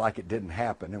 It's like it didn't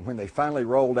happen. And when they finally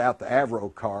rolled out the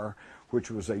Avro car,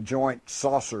 which was a joint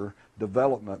saucer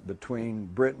development between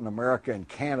Britain, America, and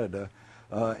Canada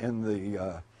in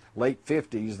the late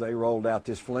 50s, they rolled out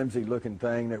this flimsy-looking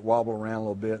thing that wobbled around a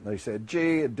little bit, and they said,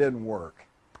 gee, it didn't work.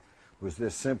 Was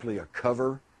this simply a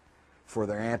cover for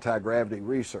their anti-gravity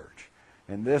research?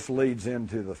 And this leads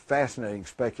into the fascinating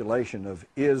speculation of,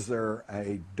 is there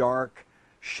a dark,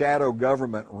 shadow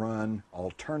government-run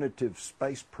alternative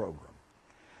space program?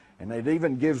 And it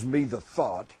even gives me the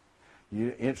thought,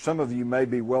 some of you may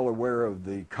be well aware of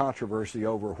the controversy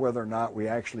over whether or not we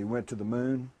actually went to the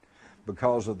moon,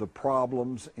 because of the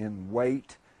problems in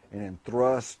weight and in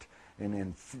thrust and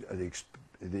in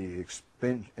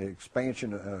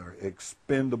expansion,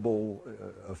 expendable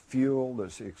of fuel,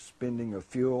 the expending of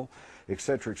fuel,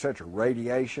 etc., etc.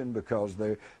 Radiation, because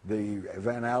the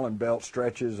Van Allen belt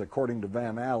stretches, according to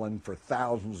Van Allen, for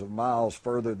thousands of miles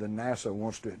further than NASA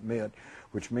wants to admit,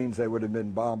 which means they would have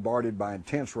been bombarded by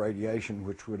intense radiation,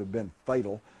 which would have been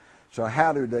fatal. So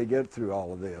how do they get through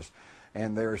all of this?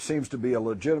 And there seems to be a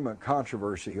legitimate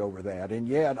controversy over that. And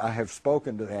yet I have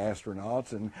spoken to the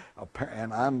astronauts, and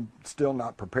I'm still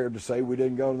not prepared to say we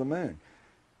didn't go to the moon.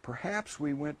 Perhaps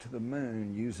we went to the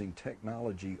moon using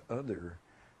technology other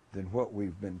than what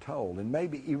we've been told. And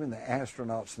maybe even the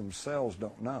astronauts themselves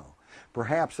don't know.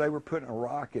 Perhaps they were put in a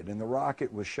rocket, and the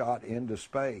rocket was shot into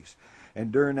space.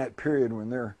 And during that period when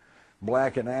they're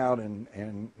blacking out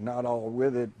and not all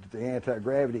with it, the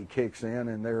anti-gravity kicks in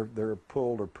and they're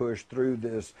pulled or pushed through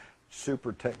this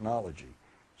super technology.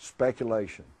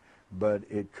 Speculation, but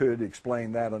it could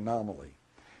explain that anomaly.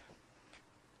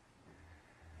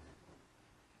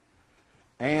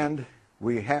 And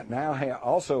we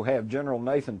also have General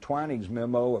Nathan Twining's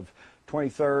memo of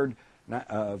 23rd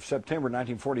of September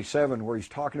 1947, where he's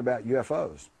talking about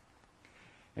UFOs.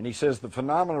 And he says the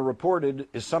phenomena reported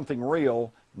is something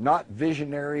real, not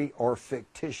visionary or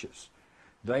fictitious.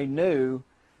 They knew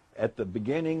at the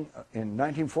beginning in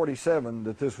 1947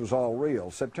 that this was all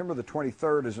real. September the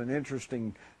 23rd is an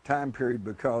interesting time period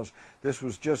because this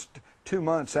was just 2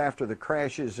 months after the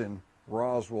crashes in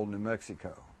Roswell, New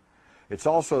Mexico. It's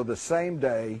also the same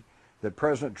day that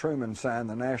President Truman signed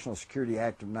the National Security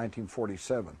Act of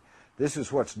 1947. This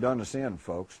is what's done us in,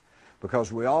 folks,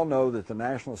 because we all know that the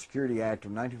National Security Act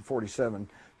of 1947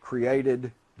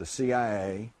 created the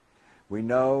CIA. We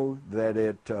know that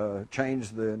it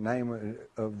changed the name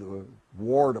of the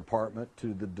War Department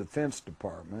to the Defense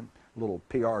Department, a little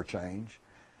PR change.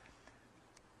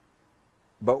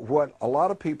 But what a lot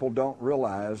of people don't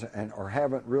realize or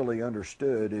haven't really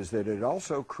understood is that it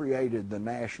also created the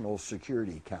National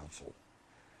Security Council.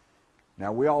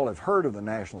 Now, we all have heard of the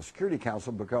National Security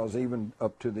Council because even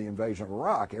up to the invasion of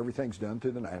Iraq, everything's done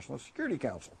through the National Security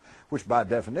Council, which by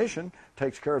definition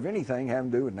takes care of anything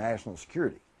having to do with national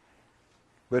security.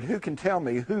 But who can tell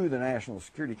me who the National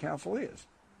Security Council is?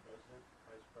 President,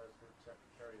 Vice President,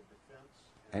 Secretary of Defense,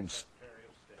 and Secretary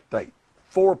of State.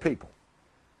 4 people.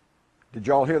 Did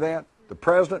y'all hear that? The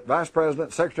President, Vice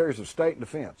President, Secretaries of State, and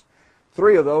Defense.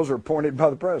 3 of those are appointed by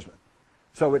the President.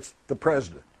 So it's the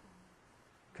President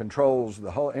controls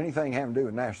the whole, anything having to do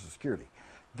with national security.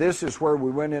 This is where we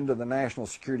went into the national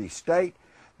security state.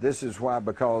 This is why,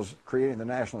 because creating the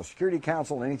National Security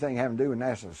Council, anything having to do with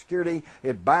national security,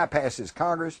 it bypasses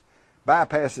Congress,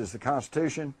 bypasses the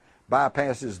Constitution,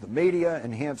 bypasses the media,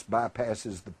 and hence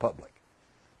bypasses the public.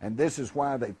 And this is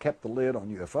why they've kept the lid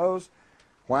on UFOs.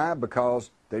 Why? Because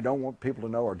they don't want people to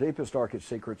know our deepest, darkest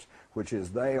secrets, which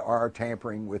is they are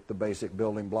tampering with the basic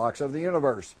building blocks of the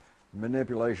universe.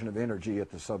 Manipulation of energy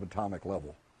at the subatomic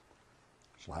level.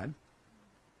 Slide.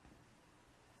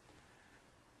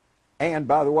 And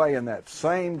by the way, in that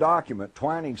same document,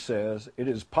 Twining says, it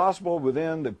is possible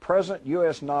within the present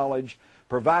U.S. knowledge,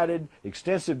 provided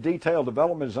extensive detailed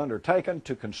development is undertaken,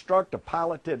 to construct a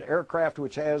piloted aircraft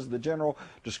which has the general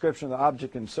description of the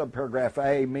object in subparagraph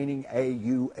A, meaning a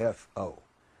UFO.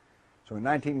 So in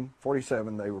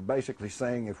 1947, they were basically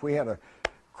saying if we had a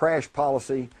crash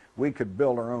policy, we could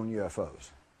build our own UFOs.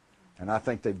 And I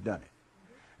think they've done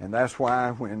it. And that's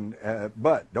why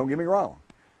but don't get me wrong,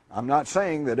 I'm not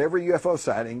saying that every UFO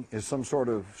sighting is some sort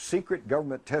of secret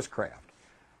government test craft.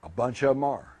 A bunch of them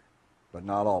are, but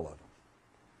not all of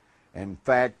them. In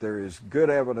fact, there is good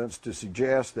evidence to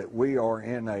suggest that we are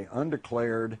in an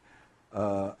undeclared,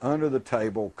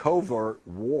 under-the-table, covert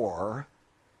war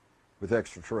with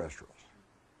extraterrestrials.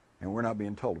 And we're not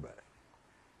being told about it.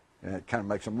 And it kind of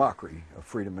makes a mockery of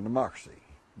freedom and democracy,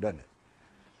 doesn't it?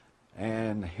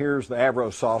 And here's the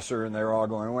Avro saucer, and they're all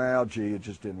going, well, gee, it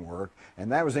just didn't work.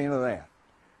 And that was the end of that.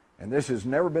 And this has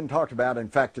never been talked about. In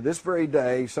fact, to this very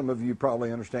day, some of you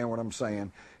probably understand what I'm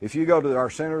saying. If you go to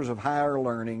our centers of higher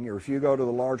learning, or if you go to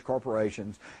the large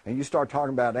corporations, and you start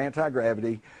talking about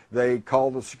anti-gravity, they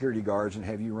call the security guards and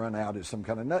have you run out as some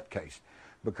kind of nutcase.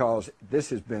 Because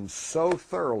this has been so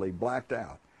thoroughly blacked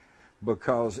out.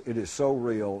 Because it is so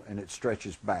real and it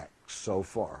stretches back so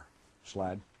far.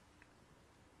 Slide.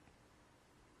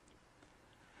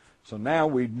 So now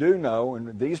we do know,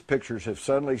 and these pictures have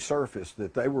suddenly surfaced,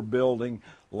 that they were building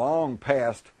long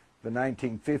past the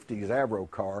 1950s Avro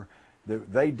car.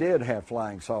 They did have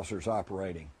flying saucers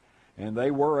operating, and they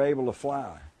were able to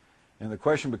fly. And the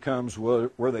question becomes,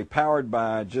 were they powered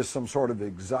by just some sort of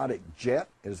exotic jet,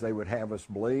 as they would have us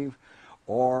believe,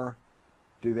 or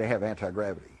do they have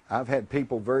anti-gravity? I've had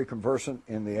people very conversant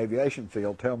in the aviation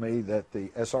field tell me that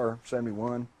the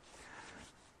SR-71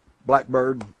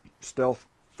 Blackbird stealth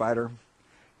fighter,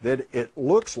 that it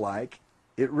looks like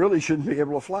it really shouldn't be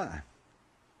able to fly.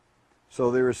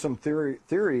 So there is some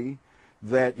theory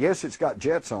that, yes, it's got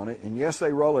jets on it, and yes,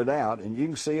 they roll it out, and you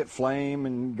can see it flame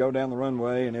and go down the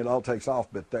runway, and it all takes off,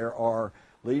 but there are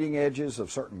leading edges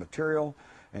of certain material,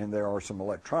 and there are some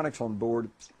electronics on board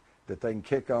that they can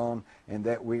kick on, and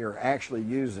that we are actually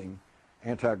using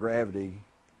anti-gravity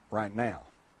right now,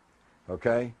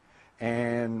 okay?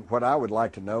 And what I would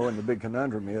like to know, and the big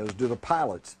conundrum is, do the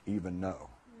pilots even know?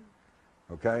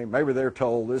 Okay, maybe they're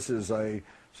told this is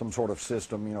some sort of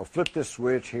system, you know, flip this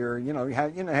switch here. You know how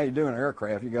you do in an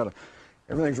aircraft. You got to,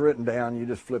 everything's written down. You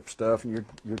just flip stuff, and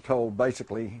you're told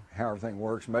basically how everything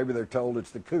works. Maybe they're told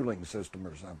it's the cooling system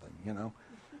or something, you know.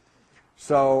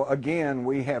 So again,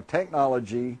 we have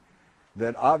technology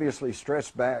that obviously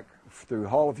stretched back through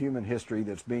all of human history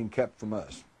that's being kept from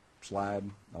us. Slide,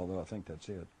 although I think that's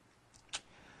it.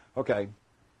 Okay.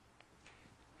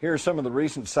 Here are some of the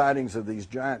recent sightings of these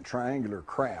giant triangular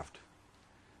craft.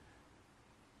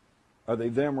 Are they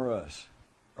them or us?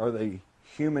 Are they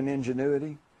human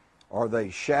ingenuity? Are they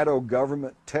shadow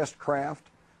government test craft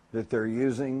that they're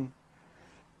using?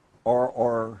 Or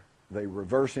are they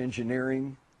reverse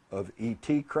engineering of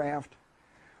ET craft?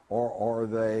 Or are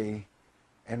they,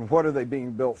 and what are they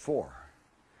being built for?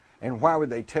 And why would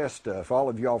they test stuff? All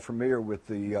of y'all familiar with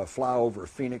the flyover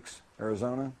Phoenix,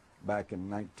 Arizona, back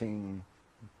in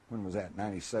when was that,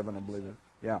 97, I believe it?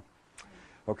 Yeah.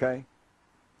 Okay.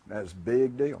 That's a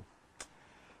big deal.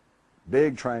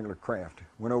 Big triangular craft.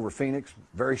 Went over Phoenix,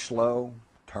 very slow,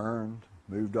 turned,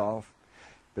 moved off.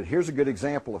 But here's a good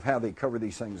example of how they cover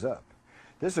these things up.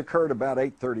 This occurred about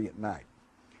 8:30 at night.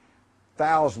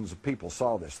 Thousands of people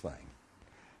saw this thing.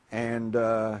 And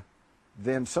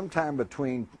then sometime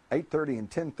between 8:30 and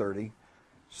 10:30,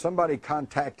 somebody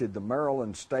contacted the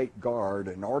Maryland State Guard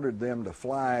and ordered them to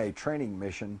fly a training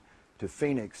mission to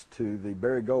Phoenix to the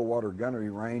Barry Goldwater Gunnery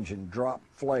Range and drop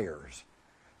flares.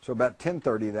 So about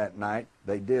 10:30 that night,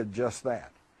 they did just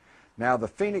that. Now, the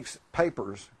Phoenix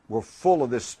papers were full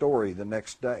of this story the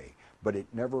next day, but it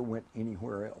never went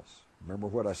anywhere else. Remember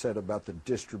what I said about the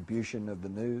distribution of the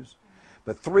news?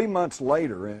 But 3 months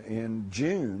later, in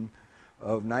June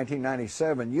of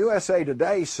 1997, USA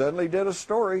Today suddenly did a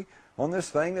story on this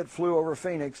thing that flew over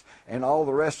Phoenix, and all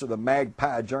the rest of the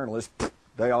magpie journalists,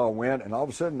 they all went, and all of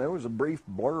a sudden there was a brief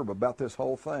blurb about this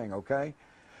whole thing, okay?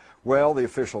 Well, the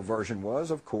official version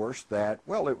was, of course, that,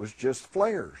 well, it was just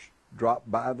flares dropped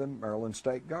by the Maryland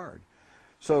State Guard.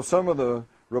 So some of the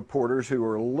reporters who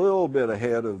were a little bit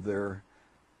ahead of their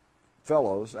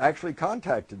fellows actually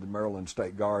contacted the Maryland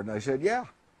State Guard, and they said, yeah,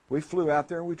 we flew out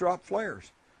there and we dropped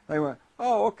flares. They went,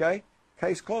 oh, okay.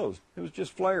 Case closed. It was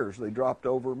just flares. They dropped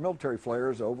over, military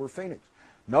flares over Phoenix.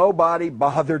 Nobody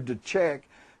bothered to check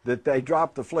that they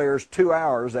dropped the flares 2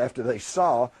 hours after they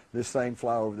saw this thing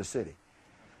fly over the city.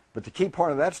 But the key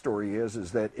part of that story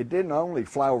is that it didn't only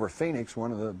fly over Phoenix,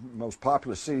 one of the most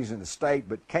populous cities in the state,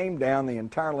 but came down the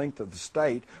entire length of the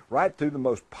state, right through the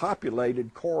most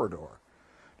populated corridor.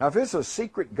 Now, if it's a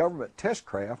secret government test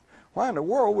craft, why in the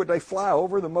world would they fly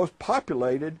over the most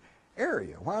populated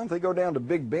area? Why don't they go down to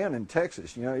Big Bend in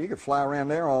Texas? You know, you could fly around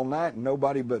there all night and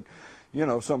nobody but, you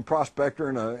know, some prospector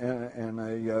in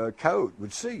a coat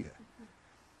would see you.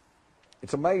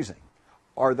 It's amazing.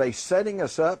 Are they setting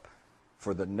us up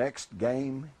for the next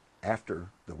game after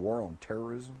the war on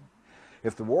terrorism?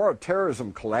 If the war on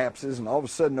terrorism collapses and all of a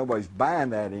sudden nobody's buying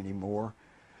that anymore,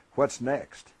 what's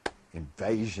next?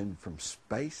 Invasion from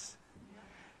space?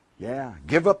 Yeah,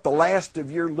 give up the last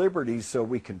of your liberties so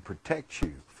we can protect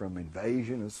you from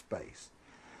invasion of space.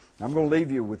 I'm going to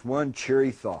leave you with one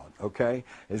cheery thought, okay?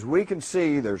 As we can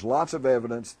see, there's lots of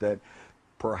evidence that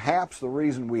perhaps the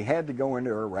reason we had to go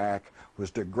into Iraq was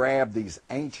to grab these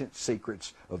ancient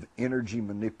secrets of energy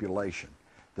manipulation,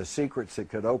 the secrets that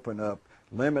could open up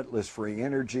limitless free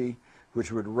energy,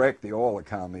 which would wreck the oil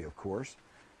economy, of course,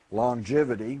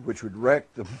 longevity, which would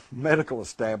wreck the medical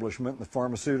establishment and the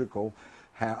pharmaceutical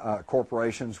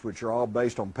corporations, which are all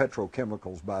based on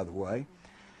petrochemicals, by the way,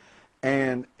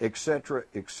 and et cetera,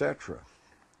 et cetera.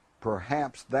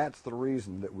 Perhaps that's the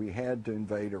reason that we had to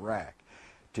invade Iraq,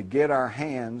 to get our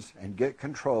hands and get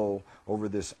control over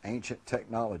this ancient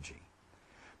technology.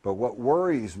 But what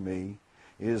worries me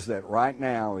is that right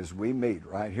now, as we meet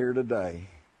right here today,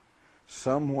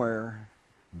 somewhere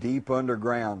deep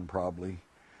underground probably,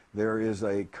 there is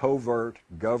a covert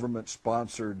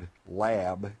government-sponsored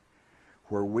lab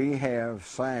where we have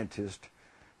scientists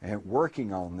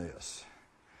working on this.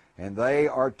 And they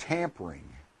are tampering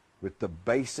with the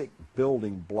basic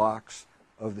building blocks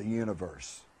of the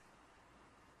universe.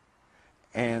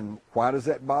 And why does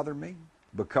that bother me?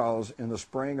 Because in the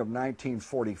spring of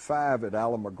 1945 at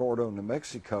Alamogordo, New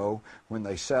Mexico, when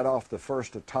they set off the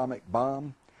first atomic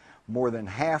bomb, more than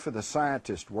half of the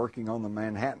scientists working on the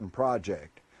Manhattan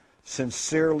Project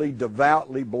sincerely,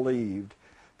 devoutly believed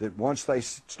that once they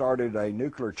started a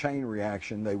nuclear chain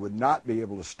reaction, they would not be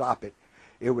able to stop it.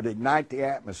 It would ignite the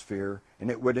atmosphere,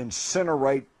 and it would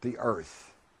incinerate the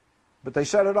earth. But they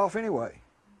set it off anyway.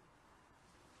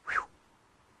 Whew.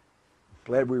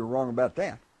 Glad we were wrong about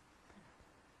that.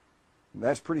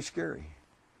 That's pretty scary.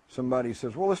 Somebody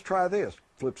says, well, let's try this.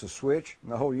 Flips a switch,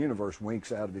 and the whole universe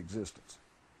winks out of existence.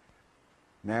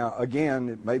 Now,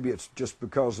 again, maybe it's just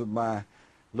because of my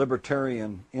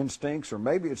libertarian instincts, or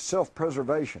maybe it's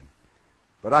self-preservation.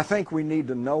 But I think we need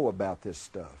to know about this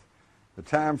stuff. The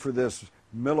time for this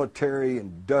military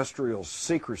industrial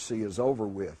secrecy is over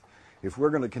with. If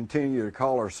we're going to continue to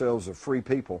call ourselves a free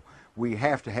people, we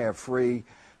have to have free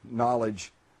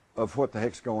knowledge of what the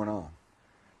heck's going on.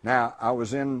 Now, I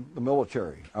was in the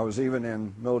military. I was even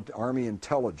in Army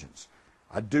intelligence.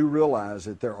 I do realize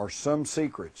that there are some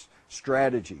secrets,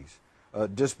 strategies,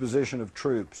 disposition of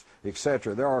troops,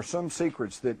 etc. There are some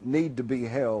secrets that need to be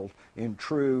held in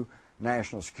true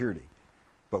national security.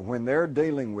 But when they're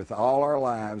dealing with all our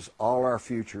lives, all our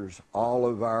futures, all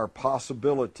of our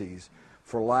possibilities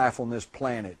for life on this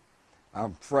planet,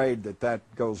 I'm afraid that that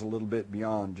goes a little bit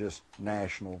beyond just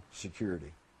national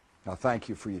security. Now, thank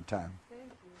you for your time.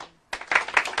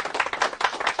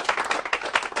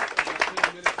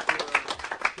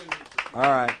 All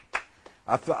right.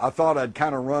 I thought I'd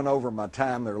kind of run over my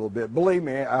time there a little bit. Believe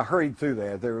me, I hurried through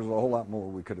that. There was a whole lot more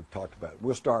we could have talked about.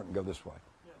 We'll start and go this way.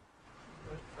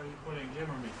 Yeah. Are you pointing Jim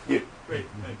or me? Yeah. Great,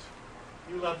 thanks.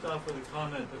 You left off with a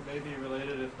comment that may be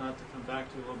related, if not to come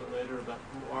back to a little bit later, about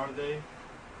who are they? It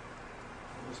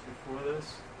was before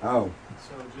this. Oh.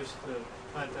 So just to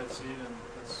plant that seed, and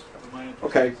that's my interest.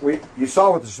 Okay, you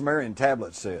saw what the Sumerian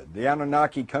Tablets said. The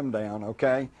Anunnaki come down,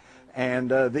 okay?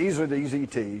 And these are these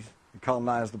ETs.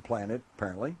 Colonized the planet,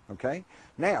 apparently, okay?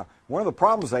 Now, one of the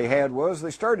problems they had was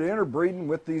they started interbreeding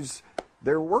with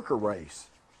their worker race,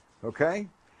 okay?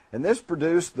 And this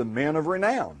produced the men of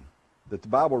renown that the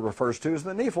Bible refers to as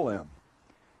the Nephilim.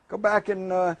 Go back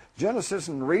in Genesis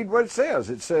and read what it says.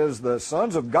 It says the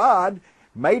sons of God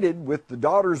mated with the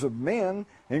daughters of men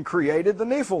and created the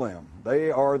Nephilim.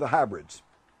 They are the hybrids.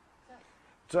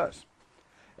 It's us.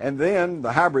 And then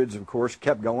the hybrids, of course,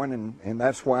 kept going, and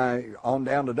that's why on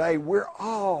down today, we're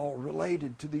all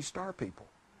related to these star people,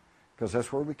 because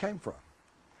that's where we came from.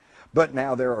 But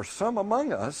now there are some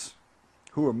among us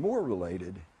who are more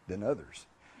related than others.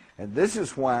 And this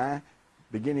is why,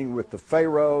 beginning with the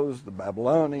Pharaohs, the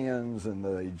Babylonians, and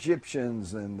the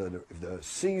Egyptians, and the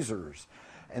Caesars,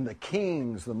 and the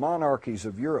kings, the monarchies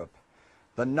of Europe,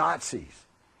 the Nazis,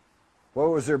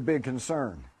 what was their big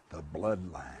concern? The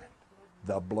bloodline.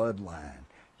 The bloodline.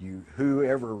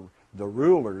 Whoever the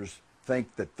rulers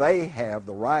think that they have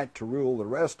the right to rule the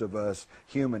rest of us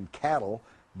human cattle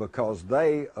because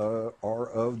they are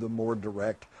of the more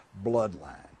direct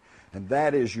bloodline. And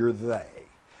that is your they.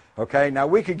 Okay, now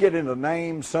we could get into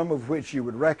names, some of which you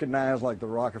would recognize, like the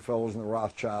Rockefellers and the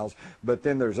Rothschilds, but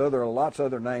then there's lots of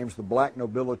other names, the black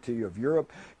nobility of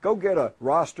Europe. Go get a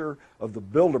roster of the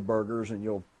Bilderbergers and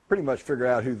you'll pretty much figure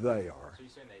out who they are.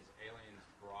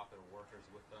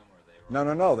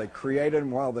 No. They created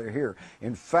them while they're here.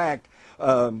 In fact,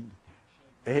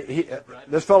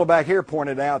 this fellow back here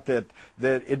pointed out that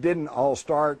it didn't all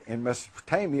start in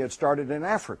Mesopotamia. It started in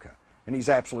Africa. And he's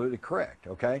absolutely correct,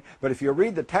 okay? But if you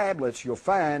read the tablets, you'll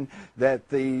find that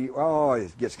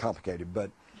it gets complicated,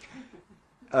 but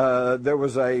there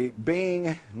was a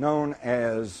being known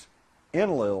as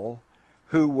Enlil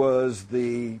who was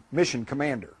the mission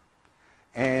commander.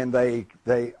 And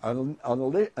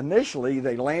initially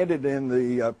they landed in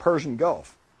the Persian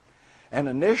Gulf. And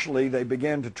initially they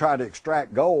began to try to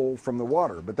extract gold from the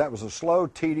water, but that was a slow,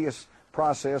 tedious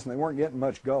process, and they weren't getting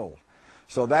much gold.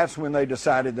 So that's when they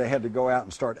decided they had to go out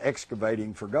and start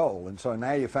excavating for gold. And so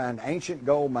now you find ancient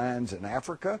gold mines in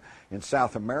Africa, in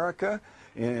South America,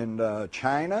 in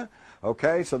China.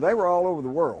 Okay, so they were all over the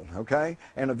world, okay?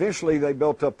 And eventually they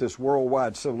built up this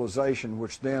worldwide civilization,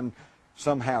 which then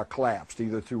somehow collapsed,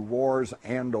 either through wars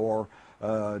and or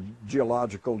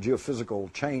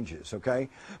geophysical changes, okay?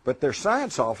 But their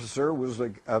science officer was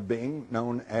a being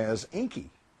known as Enki.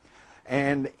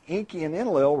 And Enki and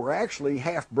Enlil were actually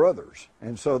half-brothers.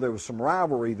 And so there was some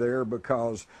rivalry there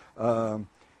because over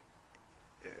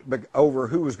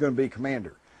who was going to be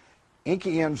commander.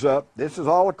 Enki ends up, this is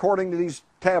all according to these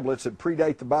tablets that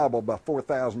predate the Bible by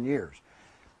 4,000 years.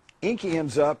 Enki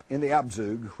ends up in the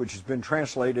Abzug, which has been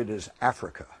translated as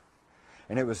Africa.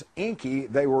 And it was Enki,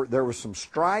 there were some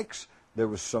strikes, there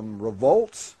was some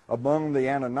revolts among the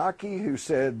Anunnaki who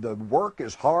said the work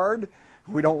is hard.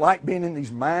 We don't like being in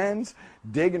these mines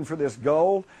digging for this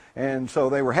gold. And so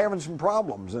they were having some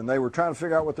problems, and they were trying to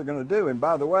figure out what they're going to do. And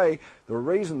by the way, the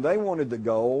reason they wanted the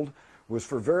gold was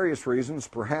for various reasons,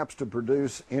 perhaps to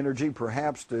produce energy,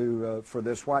 perhaps to for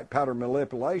this white powder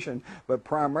manipulation, but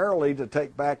primarily to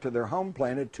take back to their home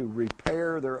planet to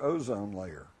repair their ozone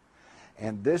layer.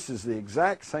 And this is the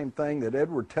exact same thing that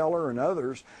Edward Teller and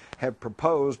others have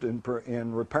proposed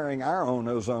in repairing our own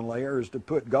ozone layer, is to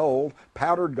put gold,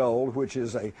 powdered gold, which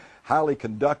is a highly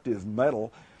conductive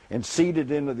metal, and seed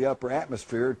it into the upper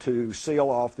atmosphere to seal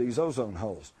off these ozone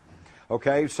holes.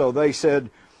 Okay, so they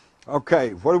said,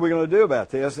 okay, what are we going to do about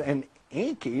this? And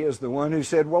Enki is the one who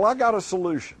said, well, I got a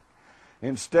solution.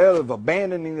 Instead of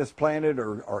abandoning this planet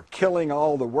or killing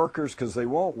all the workers because they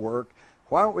won't work,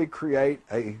 why don't we create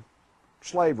a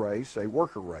slave race, a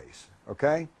worker race,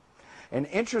 okay? And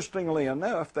interestingly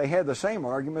enough, they had the same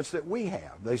arguments that we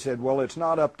have. They said, well, it's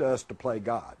not up to us to play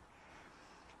God.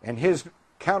 And his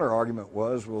counter-argument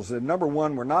was that number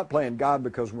one, we're not playing God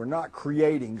because we're not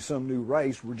creating some new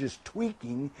race. We're just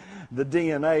tweaking the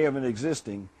DNA of an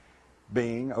existing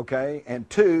being, okay? And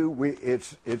two,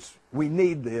 we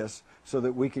need this so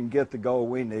that we can get the goal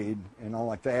we need and all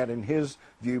like that. And his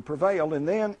view prevailed. And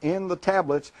then in the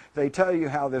tablets, they tell you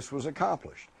how this was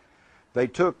accomplished. They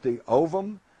took the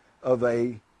ovum of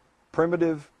a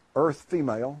primitive earth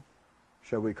female,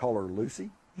 shall we call her Lucy?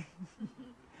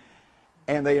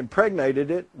 And they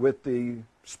impregnated it with the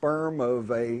sperm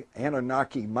of a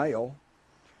Anunnaki male,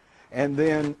 and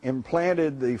then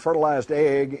implanted the fertilized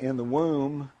egg in the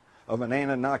womb of an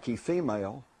Anunnaki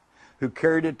female, who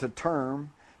carried it to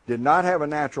term, did not have a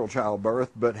natural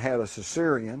childbirth, but had a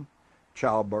cesarean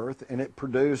childbirth, and it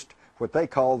produced what they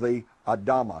call the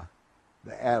Adama,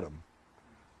 the Adam,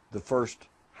 the first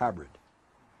hybrid.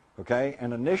 Okay?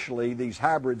 And initially, these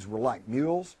hybrids were like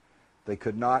mules. They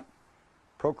could not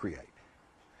procreate.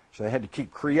 So they had to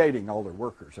keep creating all their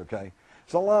workers, okay?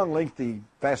 It's a long, lengthy,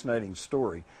 fascinating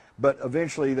story. But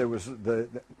eventually there was the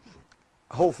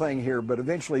whole thing here, but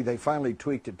eventually they finally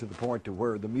tweaked it to the point to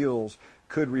where the mules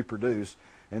could reproduce,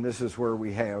 and this is where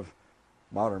we have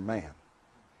modern man.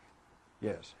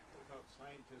 Yes? What about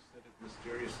scientists that have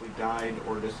mysteriously died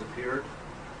or disappeared?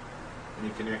 Any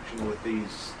connection with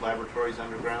these laboratories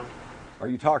underground? Are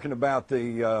you talking about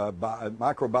the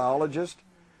microbiologist?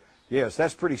 Yes,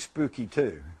 that's pretty spooky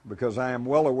too, because I am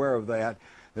well aware of that.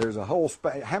 There's a whole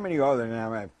how many are there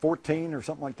now? 14 or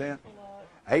something like that?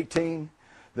 18?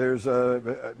 There's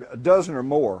a dozen or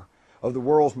more of the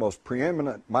world's most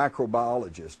preeminent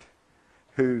microbiologists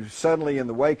who suddenly, in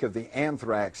the wake of the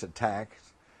anthrax attack,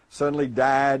 suddenly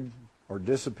died or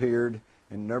disappeared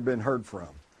and never been heard from.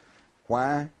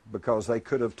 Why? Because they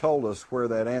could have told us where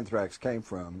that anthrax came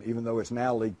from, even though it's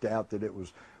now leaked out that it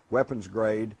was weapons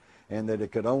grade and that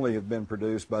it could only have been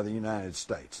produced by the United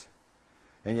States.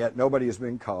 And yet nobody has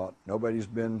been caught. Nobody's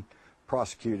been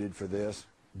prosecuted for this.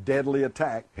 Deadly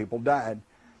attack. People died.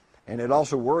 And it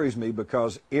also worries me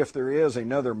because if there is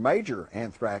another major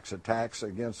anthrax attacks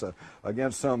against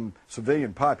some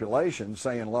civilian population,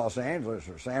 say in Los Angeles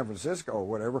or San Francisco or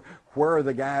whatever, where are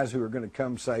the guys who are going to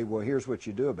come say, well, here's what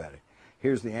you do about it.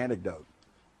 Here's the antidote.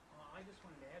 Well, I just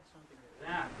wanted to add something to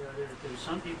that. There's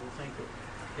some people think that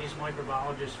these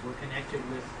microbiologists were connected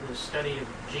with the study of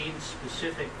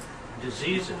gene-specific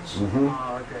diseases,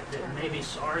 that maybe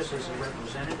SARS is a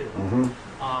representative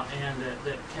of, and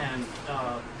that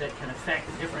can affect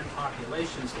different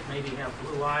populations that maybe have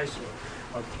blue eyes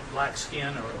or black skin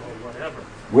or whatever.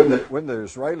 When the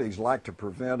Israelis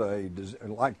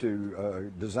like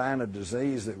to design a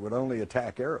disease that would only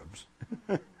attack Arabs.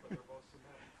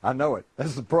 I know it.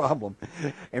 That's the problem.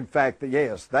 In fact,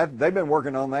 yes, they've been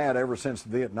working on that ever since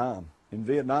Vietnam. In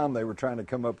Vietnam, they were trying to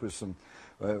come up with some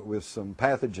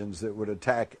pathogens that would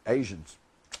attack Asians.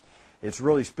 It's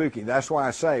really spooky. That's why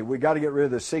I say we got to get rid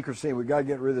of this secrecy. We got to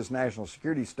get rid of this national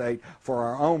security state for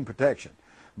our own protection.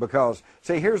 Because,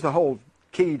 see, here's the whole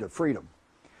key to freedom.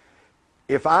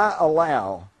 If I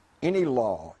allow any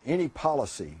law, any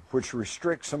policy which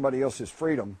restricts somebody else's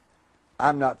freedom,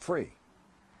 I'm not free.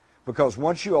 Because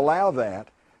once you allow that,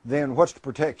 then what's to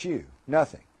protect you?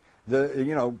 Nothing.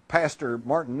 Pastor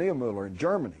Martin Niemöller in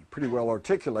Germany pretty well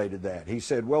articulated that. He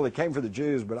said, well, they came for the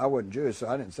Jews, but I wasn't Jewish, so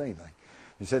I didn't say anything.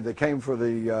 He said they came for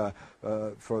the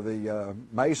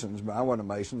Masons, but I wasn't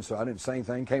a Mason, so I didn't say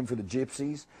anything. Came for the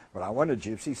Gypsies, but I wasn't a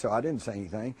Gypsy, so I didn't say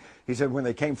anything. He said when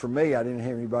they came for me, I didn't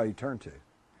have anybody to turn to.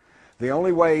 The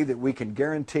only way that we can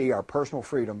guarantee our personal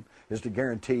freedom is to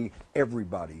guarantee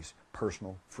everybody's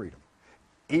personal freedom,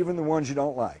 even the ones you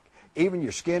don't like, even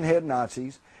your skinhead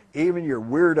Nazis, even your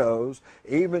weirdos,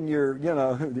 even your,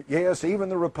 yes, even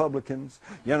the Republicans.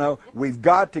 We've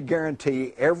got to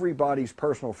guarantee everybody's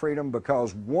personal freedom,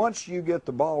 because once you get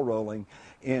the ball rolling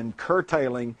in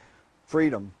curtailing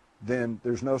freedom, then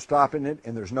there's no stopping it,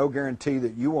 and there's no guarantee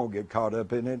that you won't get caught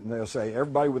up in it. And they'll say,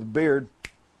 everybody with a beard,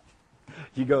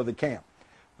 you go to the camp.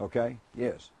 Okay?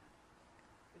 Yes?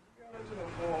 Could you go into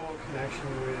the whole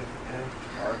connection with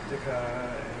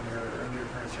Antarctica and your earlier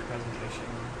parts of your presentation?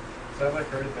 So I've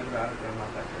heard a bit about it, but I'm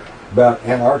not that clear on it. About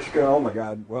Antarctica? Oh my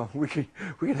God! Well, we could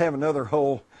have another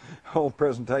whole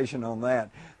presentation on that.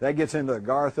 That gets into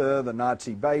Agartha, the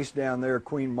Nazi base down there,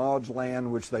 Queen Maud's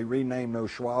land, which they renamed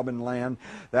Neuschwabenland.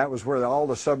 That was where all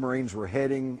the submarines were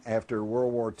heading after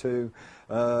World War II.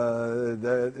 And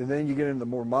then you get into the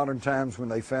more modern times when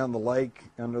they found the lake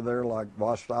under there, like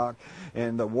Vostok,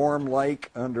 and the warm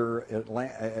lake under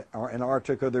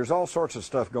Antarctica. There's all sorts of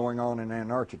stuff going on in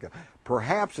Antarctica.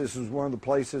 Perhaps this is one of the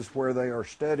places where they are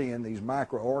studying these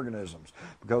microorganisms,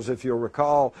 because if you'll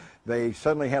recall, they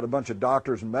suddenly had a bunch of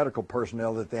doctors and medical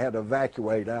personnel that they had to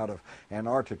evacuate out of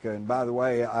Antarctica. And by the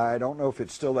way, I don't know if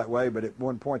it's still that way, but at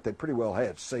one point they pretty well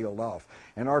had sealed off.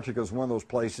 Antarctica is one of those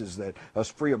places that us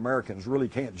free Americans really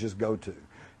can't just go to.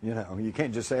 You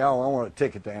can't just say, oh, I want a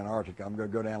ticket to Antarctica, I'm going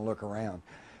to go down and look around.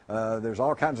 There's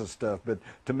all kinds of stuff, but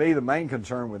to me the main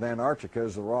concern with Antarctica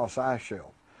is the Ross Ice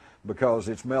Shelf, because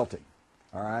it's melting.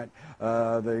 All right,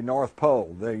 the North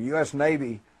Pole, the U.S.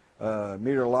 Navy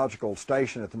meteorological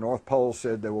station at the North Pole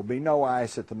said there will be no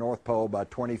ice at the North Pole by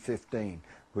 2015,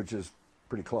 which is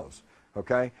pretty close.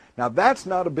 Okay, now that's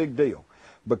not a big deal,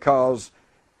 because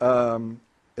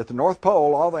at the North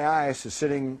Pole all the ice is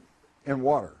sitting in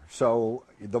water, so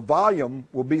the volume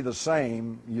will be the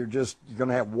same. You're going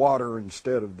to have water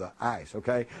instead of the ice.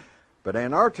 Okay, but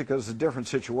Antarctica is a different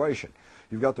situation.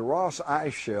 You've got the Ross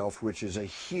Ice Shelf, which is a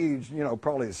huge,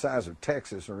 probably the size of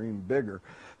Texas or even bigger,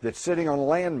 that's sitting on a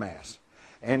landmass.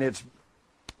 And it's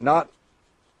not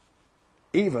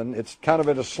even, it's kind of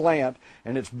at a slant,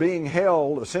 and it's being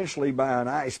held essentially by an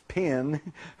ice pin,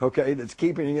 okay, that's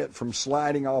keeping it from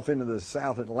sliding off into the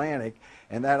South Atlantic,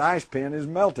 and that ice pin is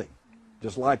melting,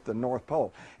 just like the North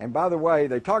Pole. And by the way,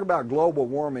 they talk about global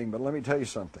warming, but let me tell you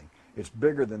something. It's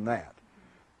bigger than that.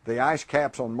 The ice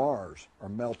caps on Mars are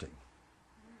melting.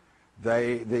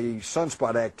 The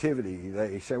sunspot activity,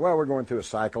 they say, well, we're going through a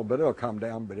cycle, but it'll calm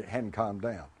down, but it hadn't calmed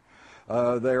down.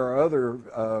 There are other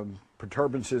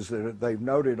perturbances that they've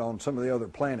noted on some of the other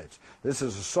planets. This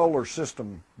is a solar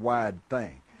system-wide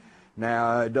thing.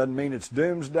 Now, it doesn't mean it's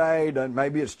doomsday,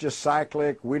 maybe it's just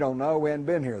cyclic, we don't know, we haven't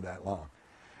been here that long.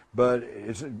 But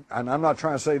and I'm not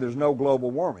trying to say there's no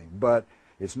global warming, but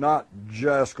it's not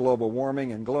just global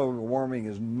warming, and global warming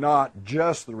is not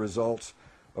just the results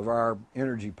of our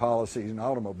energy policies and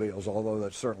automobiles, although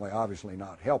that's certainly obviously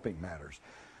not helping matters.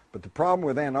 But the problem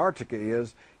with Antarctica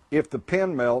is if the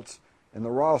pin melts and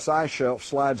the Ross Ice Shelf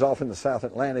slides off in the South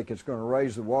Atlantic, it's going to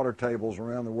raise the water tables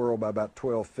around the world by about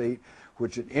 12 feet,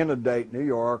 which would inundate New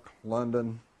York,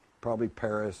 London, probably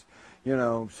Paris,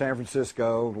 San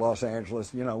Francisco, Los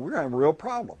Angeles. We're going to have a real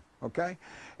problem, okay?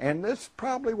 And this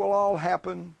probably will all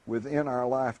happen within our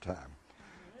lifetime.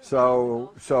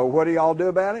 So what do y'all do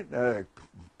about it?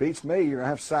 Beats me. You're going to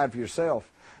have to decide for yourself.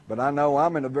 But I know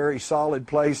I'm in a very solid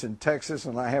place in Texas,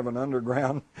 and I have an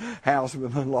underground house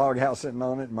with a log house sitting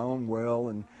on it, and my own well,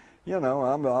 and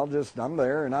I'm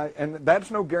there, and that's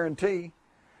no guarantee.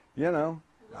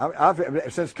 I've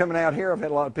since coming out here, I've had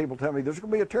a lot of people tell me there's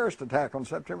going to be a terrorist attack on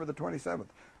September the 27th.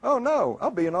 Oh no, I'll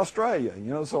be in Australia.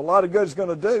 So a lot of good's going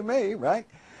to do me, right?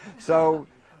 So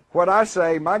what I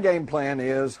say, my game plan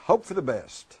is hope for the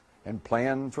best and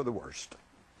plan for the worst.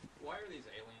 Why are these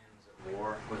aliens at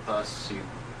war with us?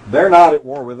 They're not at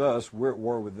war with us, we're at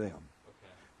war with them.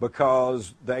 Okay.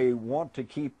 Because they want to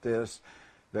keep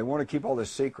all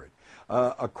this secret.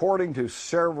 According to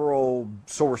several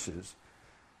sources,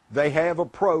 they have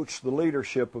approached the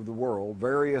leadership of the world,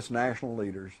 various national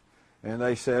leaders, and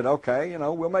they said, okay,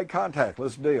 we'll make contact,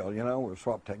 let's deal, we'll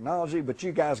swap technology, but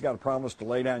you guys got to promise to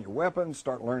lay down your weapons,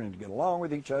 start learning to get along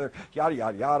with each other, yada,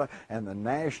 yada, yada. And the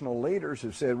national leaders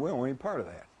have said, we don't want any part of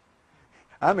that.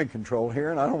 I'm in control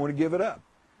here, and I don't want to give it up.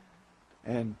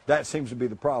 And that seems to be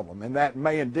the problem. And that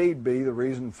may indeed be the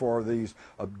reason for these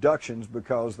abductions,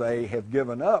 because they have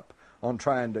given up on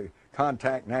trying to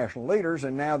contact national leaders,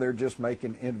 and now they're just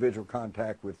making individual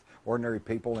contact with ordinary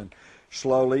people. And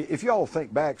slowly, if you all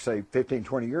think back, say 15,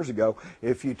 20 years ago,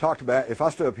 if you talked about, if I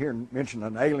stood up here and mentioned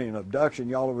an alien abduction,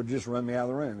 y'all would just run me out of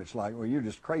the room. It's like, well, you're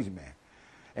just a crazy man.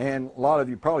 And a lot of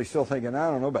you probably still thinking, I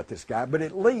don't know about this guy, but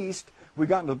at least we've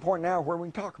gotten to the point now where we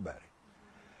can talk about it.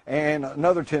 And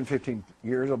another 10, 15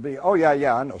 years will be, oh,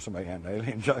 yeah, I know somebody had an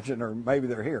alien abduction, or maybe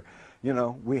they're here. You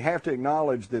know, we have to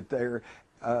acknowledge that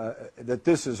that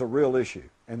this is a real issue,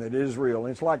 and that it is real.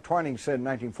 And it's like Twining said in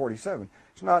 1947,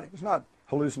 it's not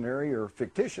hallucinatory or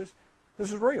fictitious.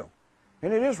 This is real,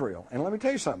 and it is real. And let me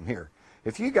tell you something here.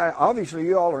 If you guys, obviously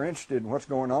you all are interested in what's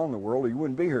going on in the world, or you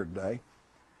wouldn't be here today.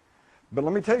 But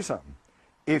let me tell you something.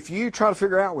 If you try to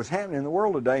figure out what's happening in the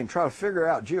world today and try to figure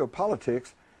out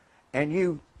geopolitics, and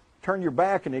you turn your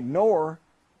back and ignore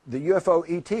the UFO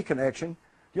ET connection,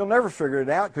 you'll never figure it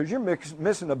out, because you're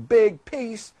missing a big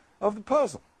piece of the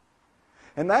puzzle.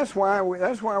 And that's why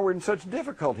we're in such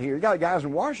difficulty here. You got guys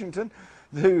in Washington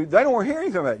who they don't want to hear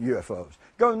anything about UFOs.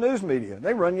 Go to the news media.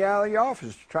 They run you out of the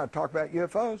office to try to talk about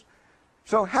UFOs.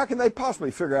 So how can they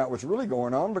possibly figure out what's really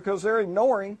going on? Because they're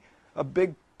ignoring a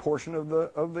big portion of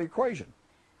the equation.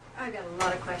 I've got a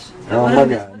lot of questions. Oh, What my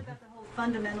about God. the whole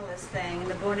fundamentalist thing, and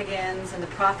the born-agains, and the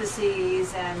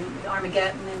prophecies, and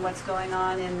Armageddon, and what's going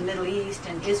on in the Middle East,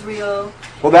 and Israel?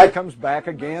 Well, that comes back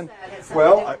again. Most of that has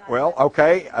something to do with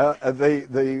Okay.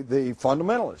 The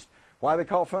fundamentalists. Why they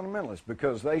call fundamentalists?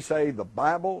 Because they say the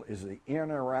Bible is the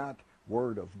inerrant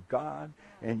Word of God,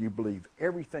 and you believe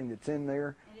everything that's in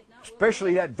there,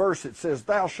 especially that verse that says,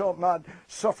 "Thou shalt not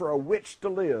suffer a witch to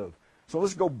live." So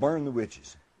let's go burn the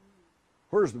witches.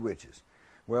 Where's the witches?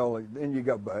 Well, then you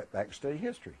go back to study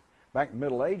history. Back in the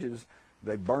Middle Ages,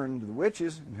 they burned the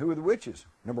witches. And who were the witches?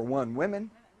 Number one,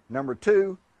 women. Number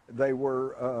two, they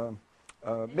were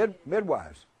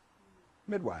midwives.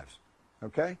 Midwives.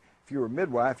 Okay? If you were a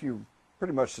midwife, you were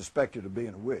pretty much suspected of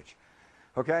being a witch.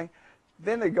 Okay?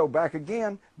 Then they go back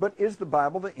again, but is the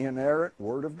Bible the inerrant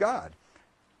Word of God?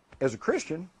 As a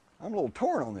Christian, I'm a little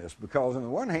torn on this, because on the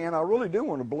one hand, I really do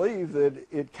want to believe that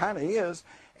it kind of is,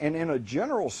 and in a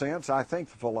general sense, I think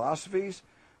the philosophies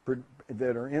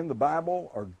that are in the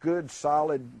Bible are good,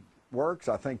 solid works.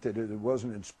 I think that it was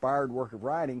an inspired work of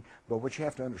writing, but what you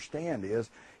have to understand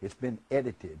is it's been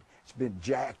edited, it's been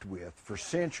jacked with for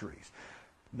centuries.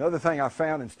 Another thing I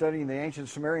found in studying the ancient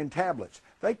Sumerian Tablets,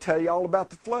 they tell you all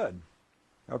about the flood,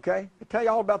 okay? They tell you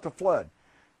all about the flood.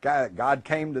 God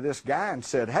came to this guy and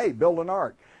said, hey, build an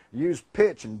ark. Use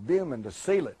pitch and bitumen to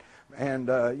seal it, and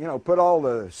put all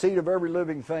the seed of every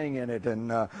living thing in it,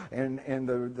 and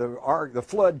the ark, the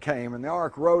flood came, and the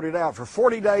ark rode it out for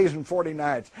 40 days and 40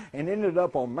 nights, and ended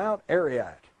up on Mount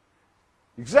Ararat.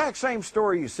 Exact same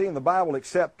story you see in the Bible,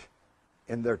 except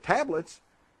in their tablets,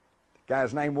 the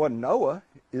guy's name wasn't Noah,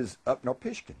 is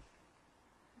Upnapishtim.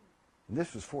 And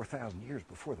this was 4,000 years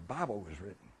before the Bible was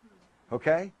written.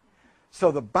 Okay, so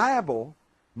the Bible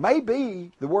may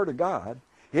be the Word of God.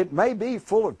 It may be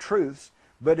full of truths,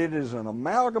 but it is an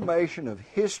amalgamation of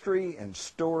history and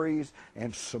stories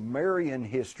and Sumerian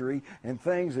history and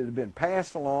things that have been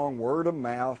passed along word of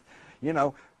mouth. You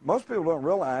know, most people don't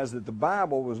realize that the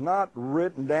Bible was not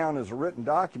written down as a written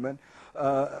document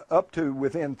up to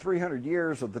within 300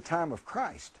 years of the time of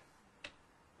Christ.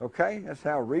 Okay? That's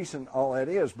how recent all that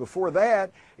is. Before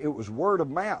that, it was word of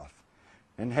mouth.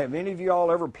 And have any of you all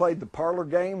ever played the parlor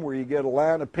game where you get a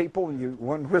line of people and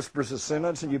one whispers a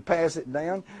sentence and you pass it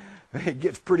down? It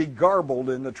gets pretty garbled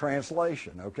in the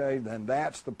translation, okay? Then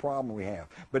that's the problem we have.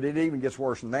 But it even gets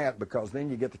worse than that, because then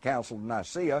you get the Council of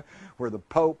Nicaea, where the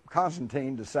Pope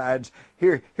Constantine decides,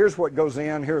 here's what goes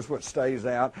in, here's what stays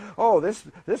out. Oh, this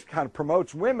kind of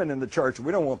promotes women in the church.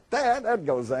 We don't want that. That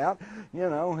goes out.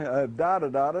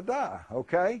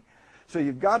 Okay? So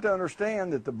you've got to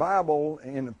understand that the Bible,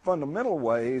 in fundamental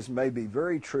ways, may be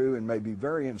very true and may be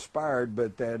very inspired,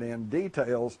 but that in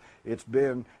details, it's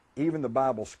been, even the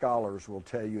Bible scholars will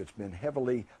tell you, it's been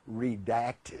heavily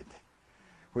redacted,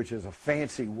 which is a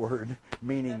fancy word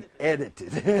meaning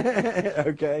edited.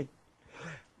 Okay?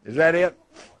 Is that it?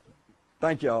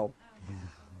 Thank you all.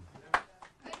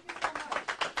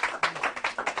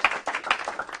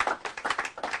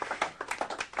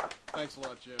 Thanks a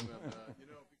lot, Jim. And,